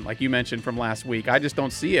treatment like you mentioned from last week. I just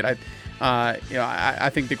don't see it. I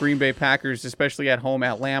think the Green Bay Packers, especially at home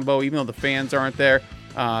at Lambeau, even though the fans aren't there,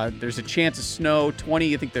 there's a chance of snow.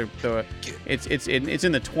 20. I think it's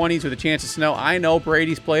in the 20s with a chance of snow. I know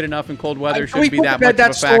Brady's played enough in cold weather. Shouldn't be that much of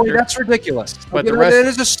a factor. That's ridiculous. But the rest, that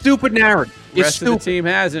is a stupid narrative. Rest of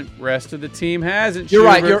the team hasn't. You're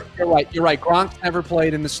right. You're right. Gronk's never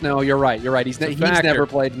played in the snow. You're right. He's never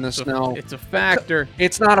played in the snow. It's a factor.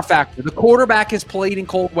 It's not a factor. The quarterback has played in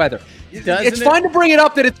cold weather. It's fine to bring it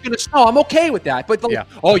up that it's going to snow. I'm okay with that. But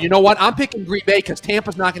you know what? I'm picking Green Bay because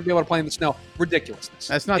Tampa's not going to be able to play in the snow. Ridiculousness.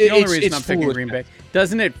 That's not the only reason I'm picking Green Bay.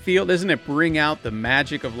 Doesn't it bring out the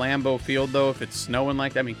magic of Lambeau Field though if it's snowing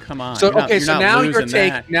like that? I mean, come on. So now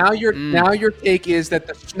your take is that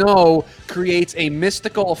the snow creates a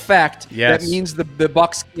mystical effect that means the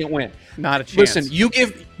Bucs can't win. Not a chance. Listen, you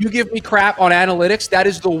give me crap on analytics. That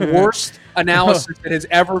is the worst analysis that has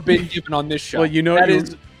ever been given on this show. Well, you know that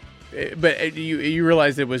is. But you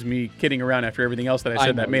realize it was me kidding around after everything else that I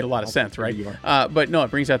said. That made a lot of sense, right? But no,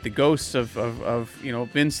 it brings out the ghosts of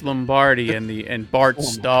Vince Lombardi and Bart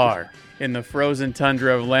Starr in the frozen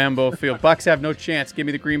tundra of Lambeau Field. Bucs have no chance. Give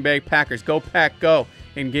me the Green Bay Packers. Go Pack, go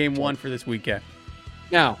in Game 1 for this weekend.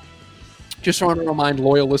 Now, just want to remind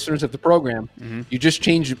loyal listeners of the program, you just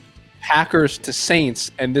changed Packers to Saints,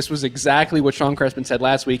 and this was exactly what Sean Crespin said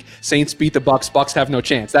last week. Saints beat the Bucs. Bucs have no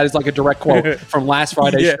chance. That is like a direct quote from last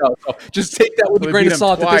Friday's show. So just take that with a grain of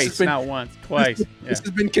salt. Twice, not once, twice. This has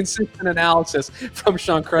been consistent analysis from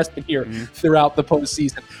Sean Crespin here throughout the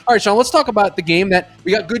postseason. All right, Sean, let's talk about the game that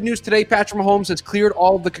we got good news today. Patrick Mahomes has cleared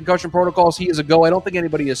all of the concussion protocols. He is a go. I don't think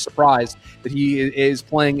anybody is surprised that he is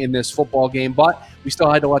playing in this football game, but we still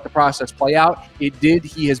had to let the process play out. It did.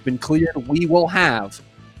 He has been cleared. We will have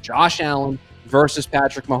Josh Allen versus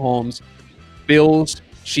Patrick Mahomes. Bills,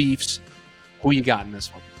 Chiefs. Who you got in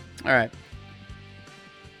this one? All right.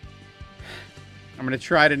 I'm going to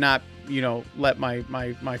try to not, let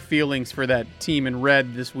my feelings for that team in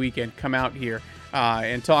red this weekend come out here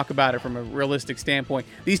and talk about it from a realistic standpoint.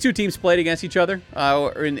 These two teams played against each other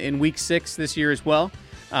in Week 6 this year as well.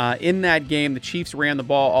 In that game, the Chiefs ran the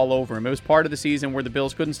ball all over him. It was part of the season where the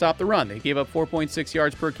Bills couldn't stop the run. They gave up 4.6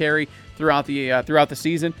 yards per carry throughout the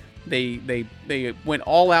season. They went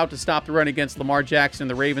all out to stop the run against Lamar Jackson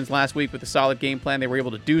and the Ravens last week with a solid game plan. They were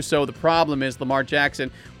able to do so. The problem is Lamar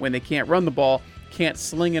Jackson, when they can't run the ball, can't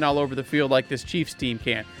sling it all over the field like this Chiefs team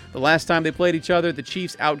can. The last time they played each other, the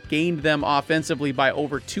Chiefs outgained them offensively by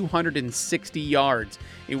over 260 yards.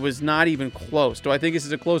 It was not even close. Do I think this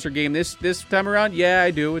is a closer game this time around? Yeah,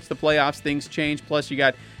 I do. It's the playoffs. Things change. Plus, you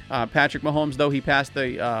got Patrick Mahomes, though he passed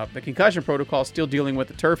the concussion protocol, still dealing with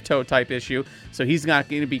the turf toe type issue, so he's not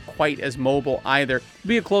going to be quite as mobile either. It'll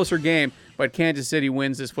be a closer game, but Kansas City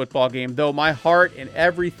wins this football game, though my heart and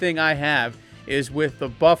everything I have is with the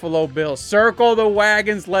Buffalo Bills. Circle the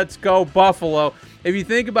wagons. Let's go, Buffalo. If you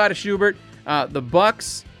think about it, Schubert, the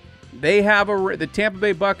Bucs, they have the Tampa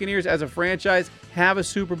Bay Buccaneers as a franchise have a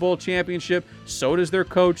Super Bowl championship. So does their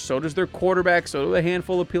coach. So does their quarterback. So do a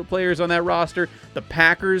handful of players on that roster. The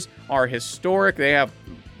Packers are historic. They have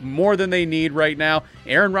more than they need right now.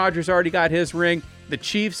 Aaron Rodgers already got his ring. The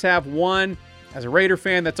Chiefs have one. As a Raider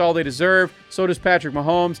fan, that's all they deserve. So does Patrick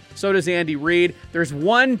Mahomes. So does Andy Reid. There's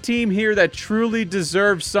one team here that truly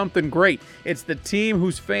deserves something great. It's the team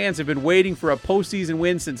whose fans have been waiting for a postseason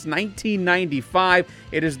win since 1995.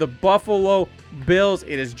 It is the Buffalo Bills.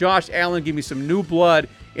 It is Josh Allen. Give me some new blood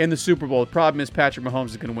in the Super Bowl. The problem is Patrick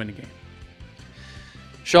Mahomes is going to win the game.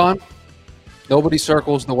 Sean, nobody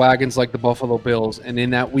circles the wagons like the Buffalo Bills. And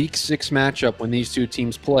in that Week 6 matchup when these two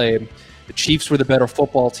teams played, the Chiefs were the better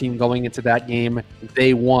football team going into that game.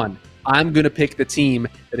 They won. I'm going to pick the team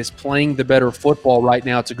that is playing the better football right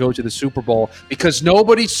now to go to the Super Bowl because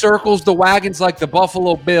nobody circles the wagons like the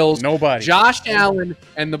Buffalo Bills. Nobody. Josh Allen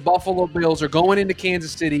and the Buffalo Bills are going into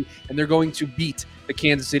Kansas City, and they're going to beat the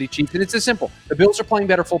Kansas City Chiefs. And it's this simple. The Bills are playing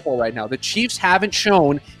better football right now. The Chiefs haven't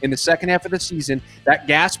shown in the second half of the season that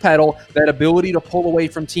gas pedal, that ability to pull away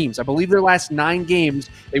from teams. I believe their last 9 games,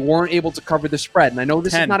 they weren't able to cover the spread. And I know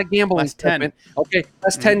this is not a gambling statement. Okay,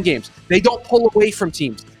 that's 10 games. They don't pull away from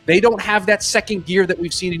teams. They don't have that second gear that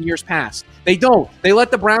we've seen in years past. They don't. They let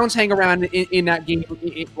the Browns hang around in that game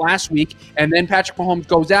last week, and then Patrick Mahomes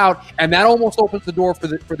goes out, and that almost opens the door for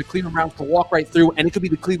the Cleveland Browns to walk right through, and it could be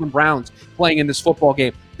the Cleveland Browns playing in this football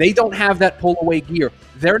game. They don't have that pull-away gear.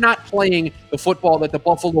 They're not playing the football that the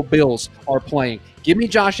Buffalo Bills are playing. Give me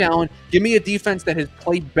Josh Allen. Give me a defense that has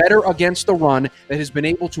played better against the run, that has been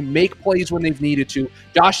able to make plays when they've needed to.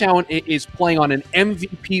 Josh Allen is playing on an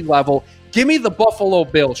MVP level. Give me the Buffalo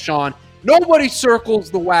Bills, Sean. Nobody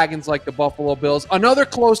circles the wagons like the Buffalo Bills. Another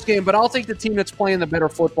close game, but I'll take the team that's playing the better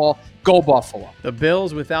football. Go Buffalo. The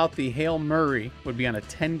Bills without the Hail Murray would be on a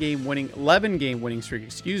 11-game winning streak,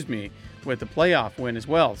 with the playoff win as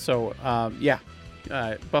well. So,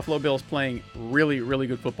 Buffalo Bills playing really, really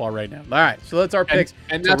good football right now. All right, so that's our picks.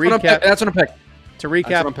 And that's what I'm picking. To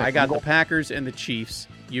recap, I got the Packers and the Chiefs.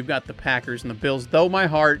 You've got the Packers and the Bills. Though my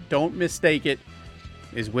heart, don't mistake it,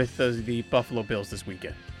 is with the Buffalo Bills this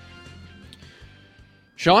weekend.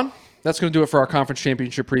 Sean, that's going to do it for our conference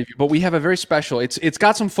championship preview. But we have a very special. It's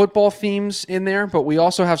got some football themes in there, but we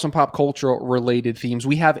also have some pop culture related themes.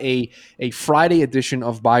 We have a Friday edition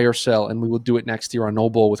of Buy or Sell, and we will do it next year on No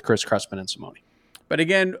Bull with Chris Crespin and Simone. But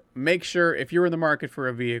again, make sure if you're in the market for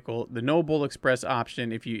a vehicle, the No Bull Express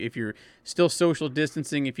option, if you're still social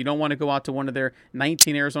distancing, if you don't want to go out to one of their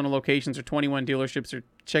 19 Arizona locations or 21 dealerships, or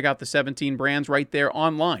check out the 17 brands right there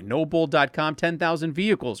online. NoBull.com, 10,000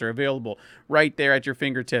 vehicles are available right there at your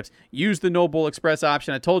fingertips. Use the No Bull Express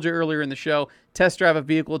option. I told you earlier in the show, test drive a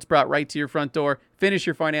vehicle. It's brought right to your front door. Finish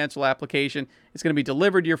your financial application. It's going to be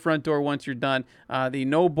delivered to your front door once you're done. The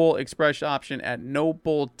No Bull Express option at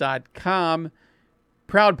NoBull.com.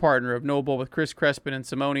 Proud partner of No Bull with Chris Crespin and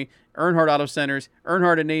Simone. Earnhardt Auto Centers.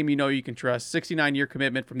 Earnhardt, a name you know you can trust. 69-year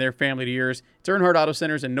commitment from their family to yours. It's Earnhardt Auto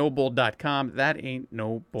Centers and NoBull.com. That ain't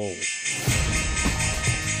no bull.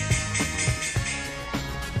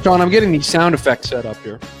 Sean, I'm getting these sound effects set up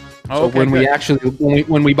here. So okay,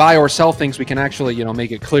 when we buy or sell things, we can actually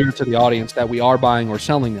make it clear to the audience that we are buying or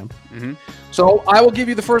selling them. Mm-hmm. So I will give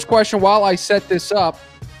you the first question while I set this up.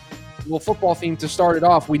 Well, football theme to start it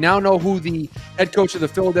off. We now know who the head coach of the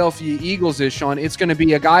Philadelphia Eagles is, Sean. It's going to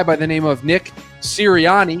be a guy by the name of Nick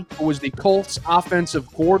Sirianni, who was the Colts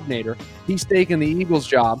offensive coordinator. He's taken the Eagles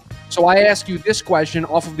job. So I ask you this question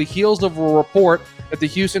off of the heels of a report that the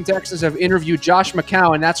Houston Texans have interviewed Josh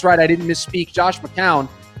McCown. That's right, I didn't misspeak. Josh McCown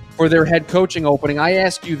for their head coaching opening. I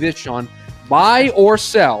ask you this, Sean. Buy or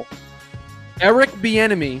sell, Eric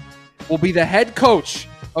Bieniemy will be the head coach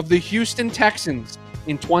of the Houston Texans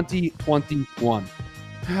in 2021.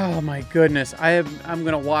 Oh my goodness. I'm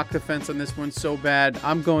going to walk the fence on this one so bad.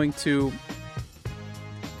 I'm going to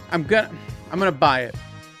I'm gonna buy it.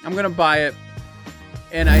 I'm gonna buy it,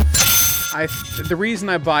 and the reason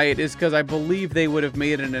I buy it is because I believe they would have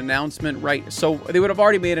made an announcement, right? So they would have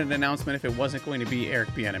already made an announcement if it wasn't going to be Eric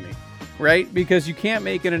Bieniemy, right? Because you can't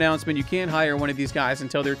make an announcement, you can't hire one of these guys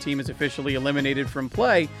until their team is officially eliminated from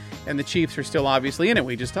play, and the Chiefs are still obviously in it.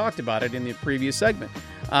 We just talked about it in the previous segment.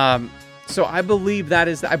 So I believe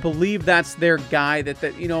that's their guy.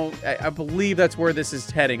 I believe that's where this is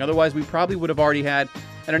heading. Otherwise, we probably would have already had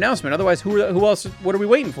an announcement. Otherwise, who else? What are we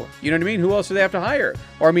waiting for? You know what I mean? Who else do they have to hire?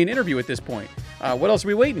 Or interview at this point? What else are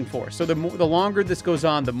we waiting for? So the longer this goes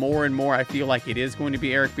on, the more and more I feel like it is going to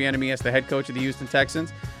be Eric Bieniemy as the head coach of the Houston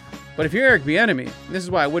Texans. But if you're Eric Bieniemy, this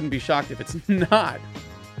is why I wouldn't be shocked if it's not.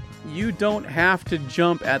 You don't have to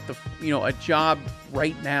jump at a job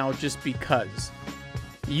right now just because.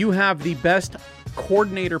 You have the best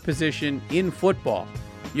coordinator position in football.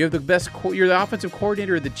 You have you're the offensive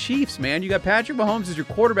coordinator of the Chiefs, man. You got Patrick Mahomes as your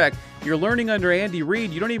quarterback. You're learning under Andy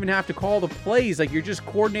Reid. You don't even have to call the plays. Like, you're just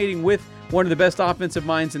coordinating with one of the best offensive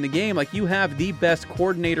minds in the game. Like, you have the best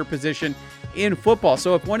coordinator position in football.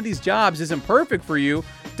 So if one of these jobs isn't perfect for you,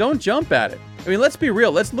 don't jump at it. I mean, let's be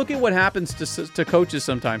real. Let's look at what happens to coaches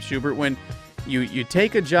sometimes, Schubert, when you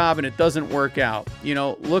take a job and it doesn't work out.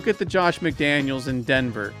 Look at the Josh McDaniels in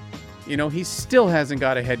Denver. He still hasn't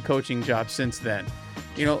got a head coaching job since then.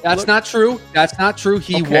 That's not true. That's not true.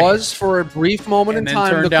 He was for a brief moment in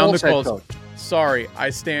time the Colts head coach. Sorry,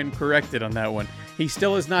 I stand corrected on that one. He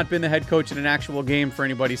still has not been the head coach in an actual game for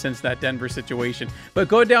anybody since that Denver situation. But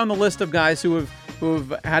go down the list of guys who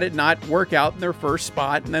have had it not work out in their first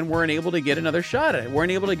spot and then weren't able to get another shot at it,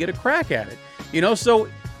 weren't able to get a crack at it. So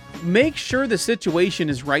make sure the situation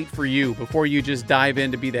is right for you before you just dive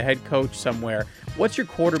in to be the head coach somewhere. What's your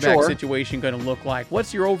quarterback situation going to look like?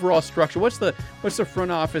 What's your overall structure? What's the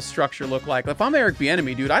front office structure look like? If I'm Eric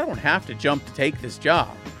Bieniemy, dude, I don't have to jump to take this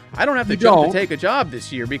job. I don't have to jump to take a job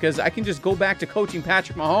this year because I can just go back to coaching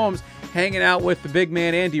Patrick Mahomes, hanging out with the big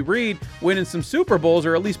man Andy Reid, winning some Super Bowls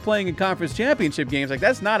or at least playing in conference championship games. Like,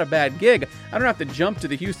 that's not a bad gig. I don't have to jump to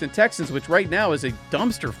the Houston Texans, which right now is a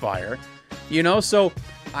dumpster fire. So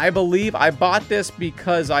I bought this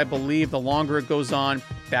because I believe the longer it goes on,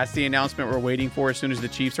 that's the announcement we're waiting for as soon as the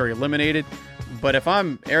Chiefs are eliminated. But if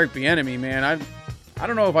I'm Eric Bieniemy, man, I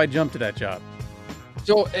don't know if I jump to that job.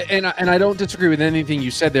 So, and I don't disagree with anything you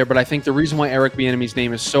said there, but I think the reason why Eric Bieniemy's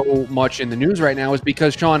name is so much in the news right now is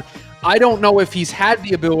because, Sean, I don't know if he's had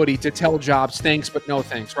the ability to tell jobs thanks but no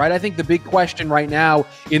thanks, right? I think the big question right now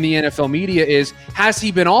in the NFL media is, has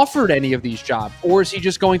he been offered any of these jobs? Or is he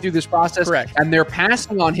just going through this process and they're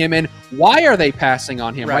passing on him? And why are they passing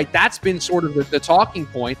on him, right? That's been sort of the talking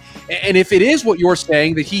point. And if it is what you're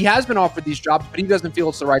saying, that he has been offered these jobs, but he doesn't feel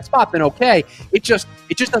it's the right spot, then okay. It just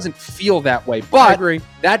doesn't feel that way. But I agree.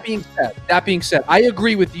 That being said, I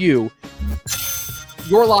agree with you.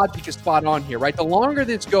 Your logic is spot on here, right? The longer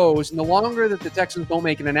this goes and the longer that the Texans don't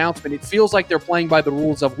make an announcement, it feels like they're playing by the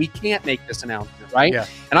rules of we can't make this announcement, right? Yeah.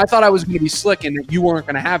 And I thought I was going to be slick and that you weren't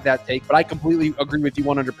going to have that take, but I completely agree with you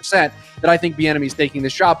 100% that I think Bieniemy's taking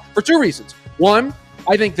this job for two reasons. One,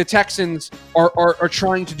 I think the Texans are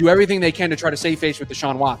trying to do everything they can to try to save face with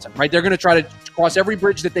Deshaun Watson, right? They're going to try to cross every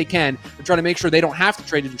bridge that they can to try to make sure they don't have to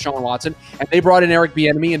trade to Deshaun Watson. And they brought in Eric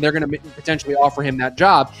Bieniemy, and they're going to potentially offer him that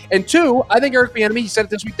job. And two, I think Eric Bieniemy, he said it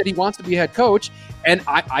this week that he wants to be a head coach. And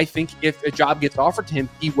I think if a job gets offered to him,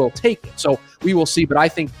 he will take it. So we will see. But I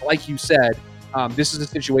think, like you said, this is a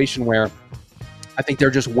situation where I think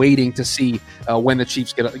they're just waiting to see when the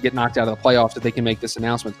Chiefs get knocked out of the playoffs that they can make this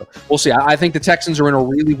announcement. So we'll see. I think the Texans are in a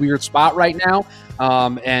really weird spot right now,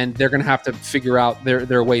 and they're going to have to figure out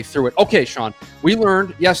their way through it. Okay, Sean, we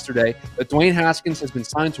learned yesterday that Dwayne Haskins has been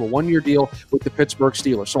signed to a one-year deal with the Pittsburgh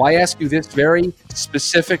Steelers. So I ask you this very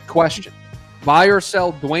specific question. Buy or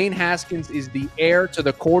sell, Dwayne Haskins is the heir to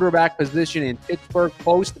the quarterback position in Pittsburgh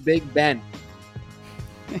post Big Ben.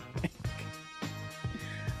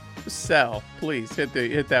 Sell, please hit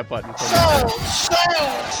that button. Sell.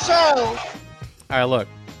 All right, look.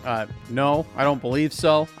 No, I don't believe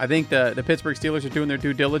so. I think the Pittsburgh Steelers are doing their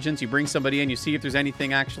due diligence. You bring somebody in, you see if there's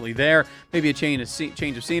anything actually there. Maybe a change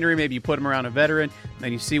of scenery. Maybe you put him around a veteran.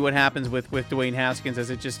 Then you see what happens with Dwayne Haskins, as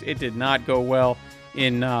it did not go well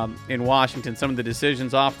in Washington. Some of the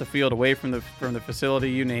decisions off the field, away from the facility,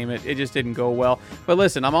 you name it, it just didn't go well. But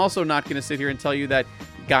listen, I'm also not going to sit here and tell you that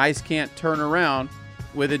guys can't turn around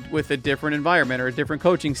with a different environment or a different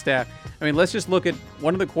coaching staff. I mean, let's just look at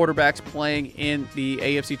one of the quarterbacks playing in the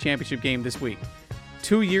AFC Championship game this week.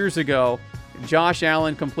 2 years ago, Josh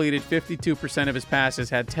Allen completed 52% of his passes,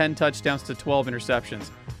 had 10 touchdowns to 12 interceptions.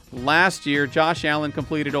 Last year, Josh Allen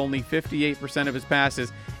completed only 58% of his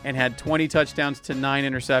passes and had 20 touchdowns to 9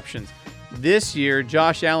 interceptions. This year,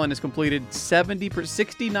 Josh Allen has completed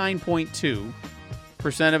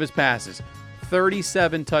 69.2% of his passes,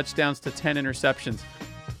 37 touchdowns to 10 interceptions.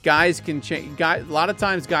 Guys can change. A lot of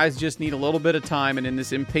times, guys just need a little bit of time, and in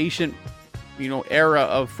this impatient, era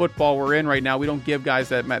of football we're in right now, we don't give guys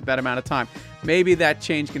that amount of time. Maybe that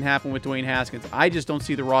change can happen with Dwayne Haskins. I just don't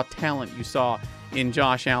see the raw talent you saw in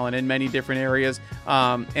Josh Allen in many different areas.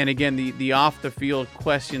 And again, the off-the-field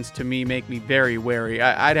questions to me make me very wary.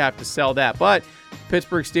 I'd have to sell that. But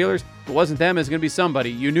Pittsburgh Steelers, if it wasn't them, it's going to be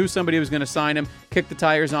somebody. You knew somebody was going to sign him, kick the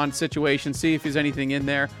tires on situation, see if there's anything in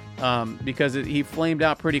there, because he flamed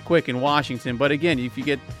out pretty quick in Washington. But again, if you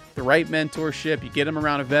get the right mentorship, you get him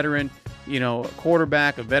around a veteran, a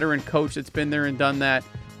quarterback, a veteran coach that's been there and done that.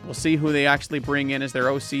 We'll see who they actually bring in as their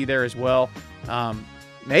OC there as well.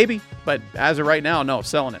 Maybe, but as of right now, no,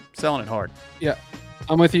 selling it hard. Yeah,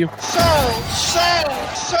 I'm with you.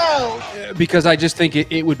 Because I just think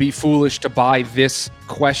it would be foolish to buy this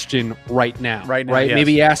question right now. Right? Yes.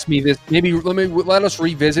 Maybe ask me this. Maybe let us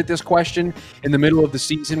revisit this question in the middle of the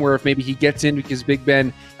season, where if maybe he gets in because Big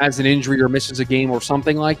Ben has an injury or misses a game or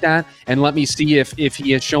something like that, and let me see if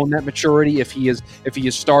he has shown that maturity, if he is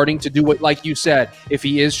starting to do what, like you said, if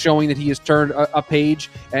he is showing that he has turned a page.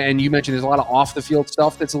 And you mentioned there's a lot of off the field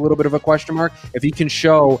stuff that's a little bit of a question mark. If he can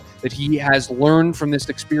show that he has learned from this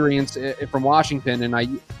experience from Washington,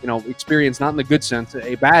 and experience not in the good sense,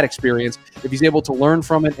 a bad experience, if he's able to learn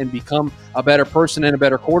from it and become a better person and a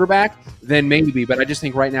better quarterback, then maybe. But I just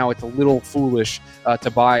think right now it's a little foolish to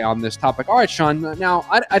buy on this topic. All right, Sean, now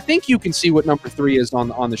I think you can see what number 3 is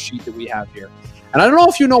on the sheet that we have here. And I don't know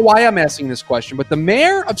if you know why I'm asking this question, but the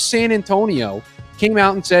mayor of San Antonio came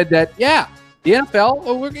out and said that, the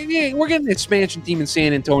NFL, we're getting an expansion team in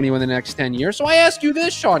San Antonio in the next 10 years. So I ask you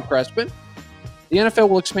this, Sean Crespin. The NFL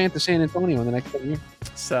will expand to San Antonio in the next 10 years.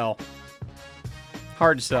 Sell.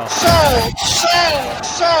 Hard to sell.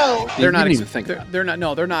 They're not even thinking. They're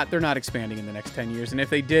not expanding in the next 10 years. And if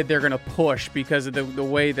they did, they're going to push because of the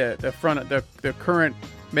way the current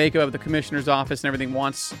makeup of the commissioner's office and everything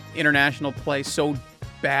wants international play so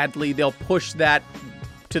badly. They'll push that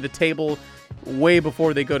to the table way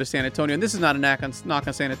before they go to San Antonio. And this is not a knock on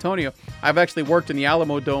San Antonio. I've actually worked in the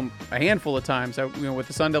Alamo Dome a handful of times. With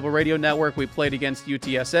the Sun Devil Radio Network, we played against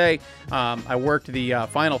UTSA. I worked the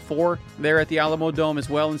Final Four there at the Alamo Dome as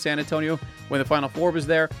well in San Antonio when the Final Four was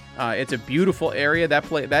there. It's a beautiful area.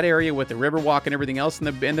 That area with the Riverwalk and everything else, and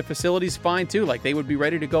the facility's fine too. Like, they would be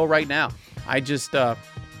ready to go right now. I just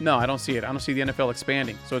no, I don't see it. I don't see the NFL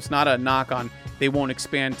expanding. So it's not a knock on they won't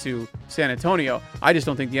expand to San Antonio. I just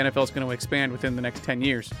don't think the NFL is going to expand within the next 10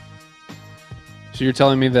 years. So you're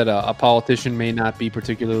telling me that a politician may not be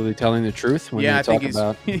particularly telling the truth when they talk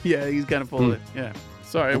about? Yeah, he's kind of full of it. Yeah,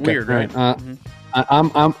 sorry, okay, weird, right?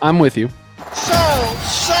 I'm with you.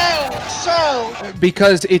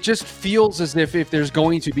 Because it just feels as if there's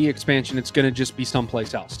going to be expansion, it's going to just be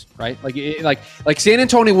someplace else, right? Like San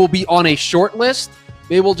Antonio will be on a short list.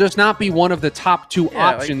 They will just not be one of the top 2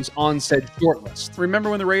 options on said short list. Remember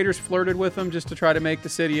when the Raiders flirted with them just to try to make the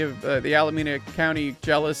city of the Alameda County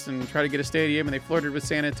jealous and try to get a stadium, and they flirted with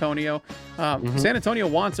San Antonio? San Antonio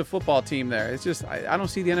wants a football team there. It's just I don't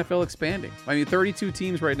see the NFL expanding. I mean, 32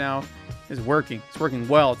 teams right now is working. It's working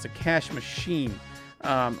well. It's a cash machine.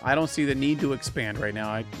 I don't see the need to expand right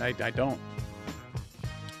now. I don't.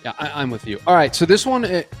 Yeah, I'm with you. All right, so this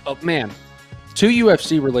one, man. 2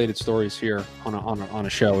 UFC related stories here on a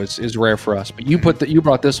show is rare for us, but you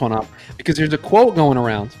brought this one up because there's a quote going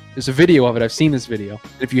around. There's a video of it. I've seen this video.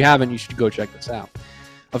 If you haven't, you should go check this out.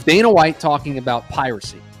 Of Dana White talking about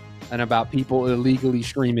piracy and about people illegally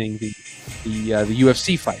streaming the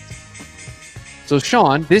UFC fight. So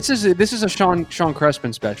Sean, this is a Sean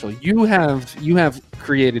Crespin special. You have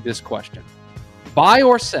created this question: buy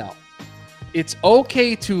or sell? It's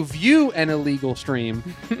okay to view an illegal stream,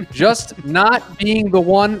 just not being the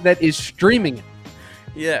one that is streaming it.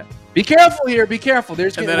 Yeah. Be careful here. Be careful.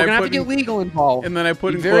 We're going to have to get legal involved. And then I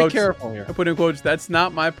put in very quotes. Careful here. I put in quotes. That's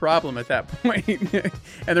not my problem at that point.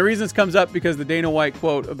 And the reason this comes up because the Dana White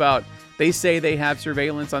quote about they say they have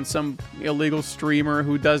surveillance on some illegal streamer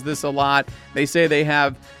who does this a lot. They say they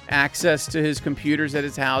have access to his computers at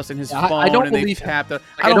his house and his phone. I don't and believe they tap the.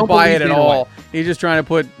 I don't buy it at all. He's just trying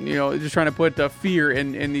to put fear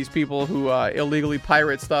in these people who illegally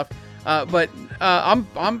pirate stuff. But I'm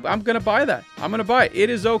gonna buy that. I'm gonna buy it.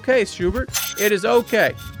 It is okay, Schubert. It is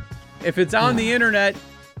okay. If it's on the internet,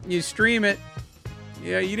 you stream it.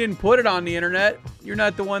 Yeah, you didn't put it on the internet. You're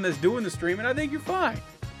not the one that's doing the streaming. I think you're fine.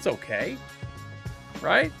 It's okay,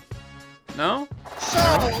 right? No? So.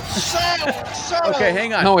 Okay,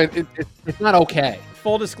 hang on. No, it's not okay.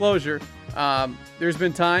 Full disclosure, there's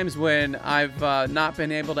been times when I've not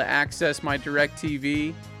been able to access my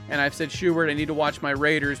DirecTV, and I've said, Schubert, I need to watch my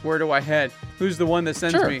Raiders. Where do I head? Who's the one that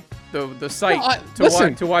sends me the site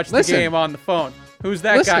to watch the game on the phone? Who's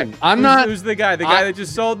that guy? Who's the guy? The guy that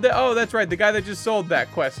just sold oh, that's right. The guy that just sold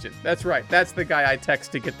that question. That's right. That's the guy I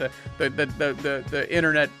text to get the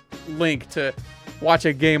internet link to watch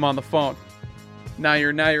a game on the phone. Now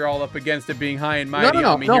you're all up against it being high and mighty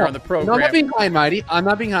on me here on the program. No, I'm not being high and mighty. I'm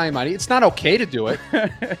not being high and mighty. It's not okay to do it.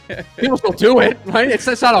 People still do it, right?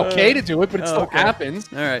 It's not okay to do it, but it still happens.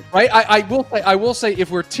 All right. Right? I will say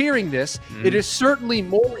if we're tiering this, it is certainly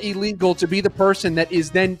more illegal to be the person that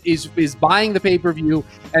is buying the pay-per-view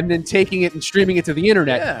and then taking it and streaming it to the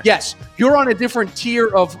internet. Yeah. Yes, you're on a different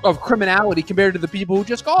tier of criminality compared to the people who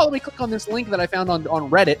just go, let me click on this link that I found on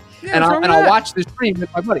Reddit and I'll watch the stream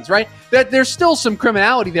with my buddies, right? There's still some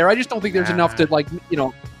criminality there. I just don't think there's enough to All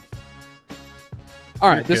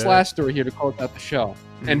right, this last story here to close out the show.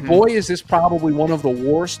 And boy, is this probably one of the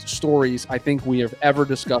worst stories I think we have ever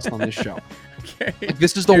discussed on this show. Okay.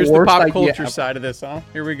 This is the Here's worst the pop idea culture ever. side of this, huh?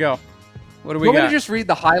 Here we go. What do we got? got? Me to just read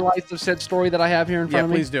the highlights of said story that I have here in front of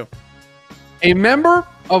me? Yeah, please do. A member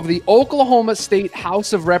of the Oklahoma State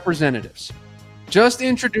House of Representatives just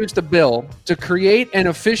introduced a bill to create an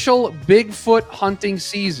official Bigfoot hunting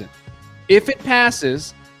season. If it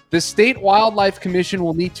passes, the State Wildlife Commission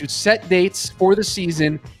will need to set dates for the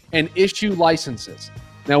season and issue licenses.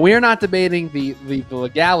 Now, we are not debating the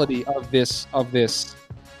legality of this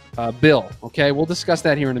bill, okay? We'll discuss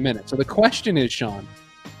that here in a minute. So the question is, Sean,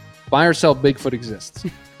 buy or sell Bigfoot exists?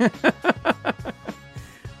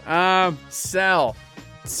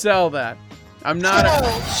 Sell that. I'm not.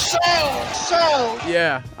 Sell.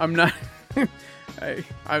 Yeah, I'm not.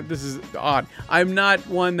 This is odd. I'm not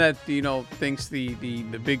one that thinks the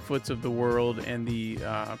Bigfoots of the world and the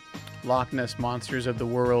Loch Ness monsters of the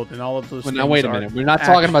world and all of those. Well, things now wait a minute. We're not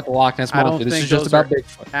talking about the Loch Ness monster. This is just about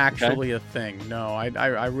Bigfoot. Actually, a thing. No,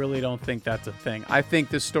 I really don't think that's a thing. I think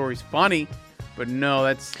this story's funny. But no,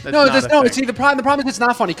 that's not a thing. See, the problem is it's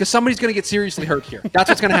not funny because somebody's going to get seriously hurt here. That's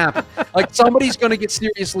what's going to happen. Like somebody's going to get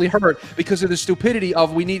seriously hurt because of the stupidity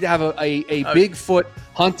of we need to have a Bigfoot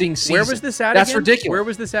hunting season. Where was this at That's again? Ridiculous. Where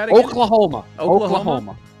was this at again?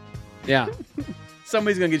 Oklahoma. Yeah.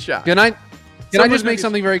 Somebody's going to get shot. Can I just make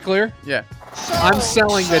something very clear? Yeah. I'm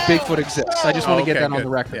selling that Bigfoot exists. I just want to get that on the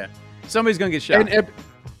record. Yeah. Somebody's going to get shot.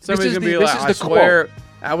 Somebody's going to be like, I swear,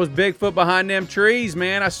 I was Bigfoot behind them trees,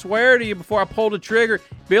 man. I swear to you, before I pulled the trigger,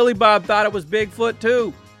 Billy Bob thought it was Bigfoot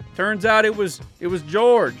too. Turns out it was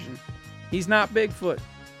George. He's not Bigfoot.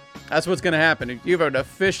 That's what's going to happen. You have an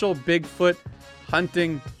official Bigfoot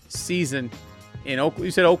hunting season in Oklahoma.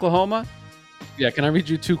 You said Oklahoma? Yeah, can I read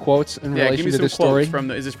you two quotes in relation give me to some this story?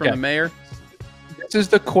 Is this from the mayor? This is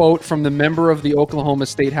the quote from the member of the Oklahoma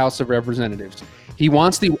State House of Representatives. He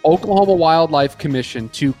wants the Oklahoma Wildlife Commission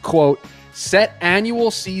to, quote, set annual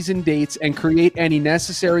season dates and create any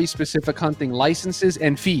necessary specific hunting licenses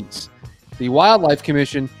and fees. The Wildlife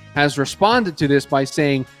Commission has responded to this by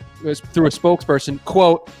saying, through a spokesperson,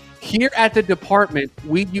 quote, here at the department,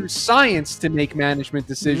 we use science to make management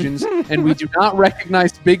decisions, and we do not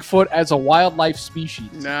recognize Bigfoot as a wildlife species.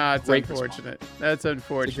 Nah, it's unfortunate. That's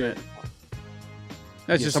unfortunate.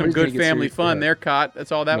 That's just some somebody's good gonna get family seriously fun. hurt. They're caught.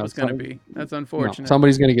 That's all that was going to be. That's unfortunate.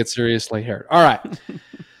 Somebody's going to get seriously hurt. All right.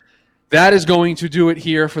 That is going to do it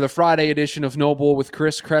here for the Friday edition of No Bull with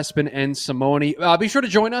Chris Crespin and Simone. Be sure to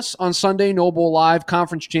join us on Sunday, No Bull Live,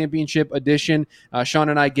 Conference Championship edition. Sean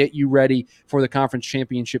and I get you ready for the Conference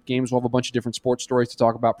Championship games. We'll have a bunch of different sports stories to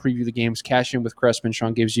talk about, preview the games, cash in with Crespin.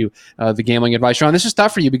 Sean gives you the gambling advice. Sean, this is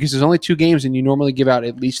tough for you because there's only 2 games and you normally give out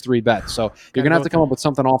at least 3 bets. So you're going to have to come up with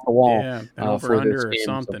something off the wall. Yeah, over under or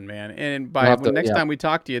something, man. And by next time we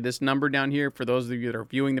talk to you, this number down here, for those of you that are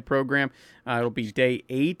viewing the program, it'll be day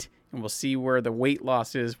 8. And we'll see where the weight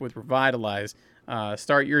loss is with Revitalize.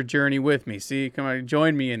 Start your journey with me. See, come on,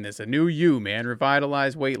 join me in this. A new you, man.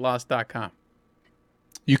 RevitalizeWeightLoss.com.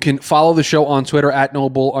 You can follow the show on Twitter at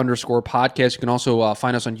 @Nobull_podcast. You can also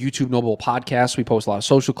find us on YouTube, Nobull Podcast. We post a lot of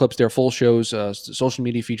social clips there, full shows, social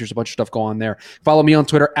media features, a bunch of stuff go on there. Follow me on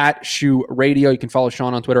Twitter at Shoe Radio. You can follow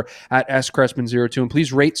Sean on Twitter at SCrespin02. And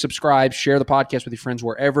please rate, subscribe, share the podcast with your friends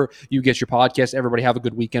wherever you get your podcast. Everybody have a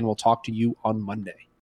good weekend. We'll talk to you on Monday.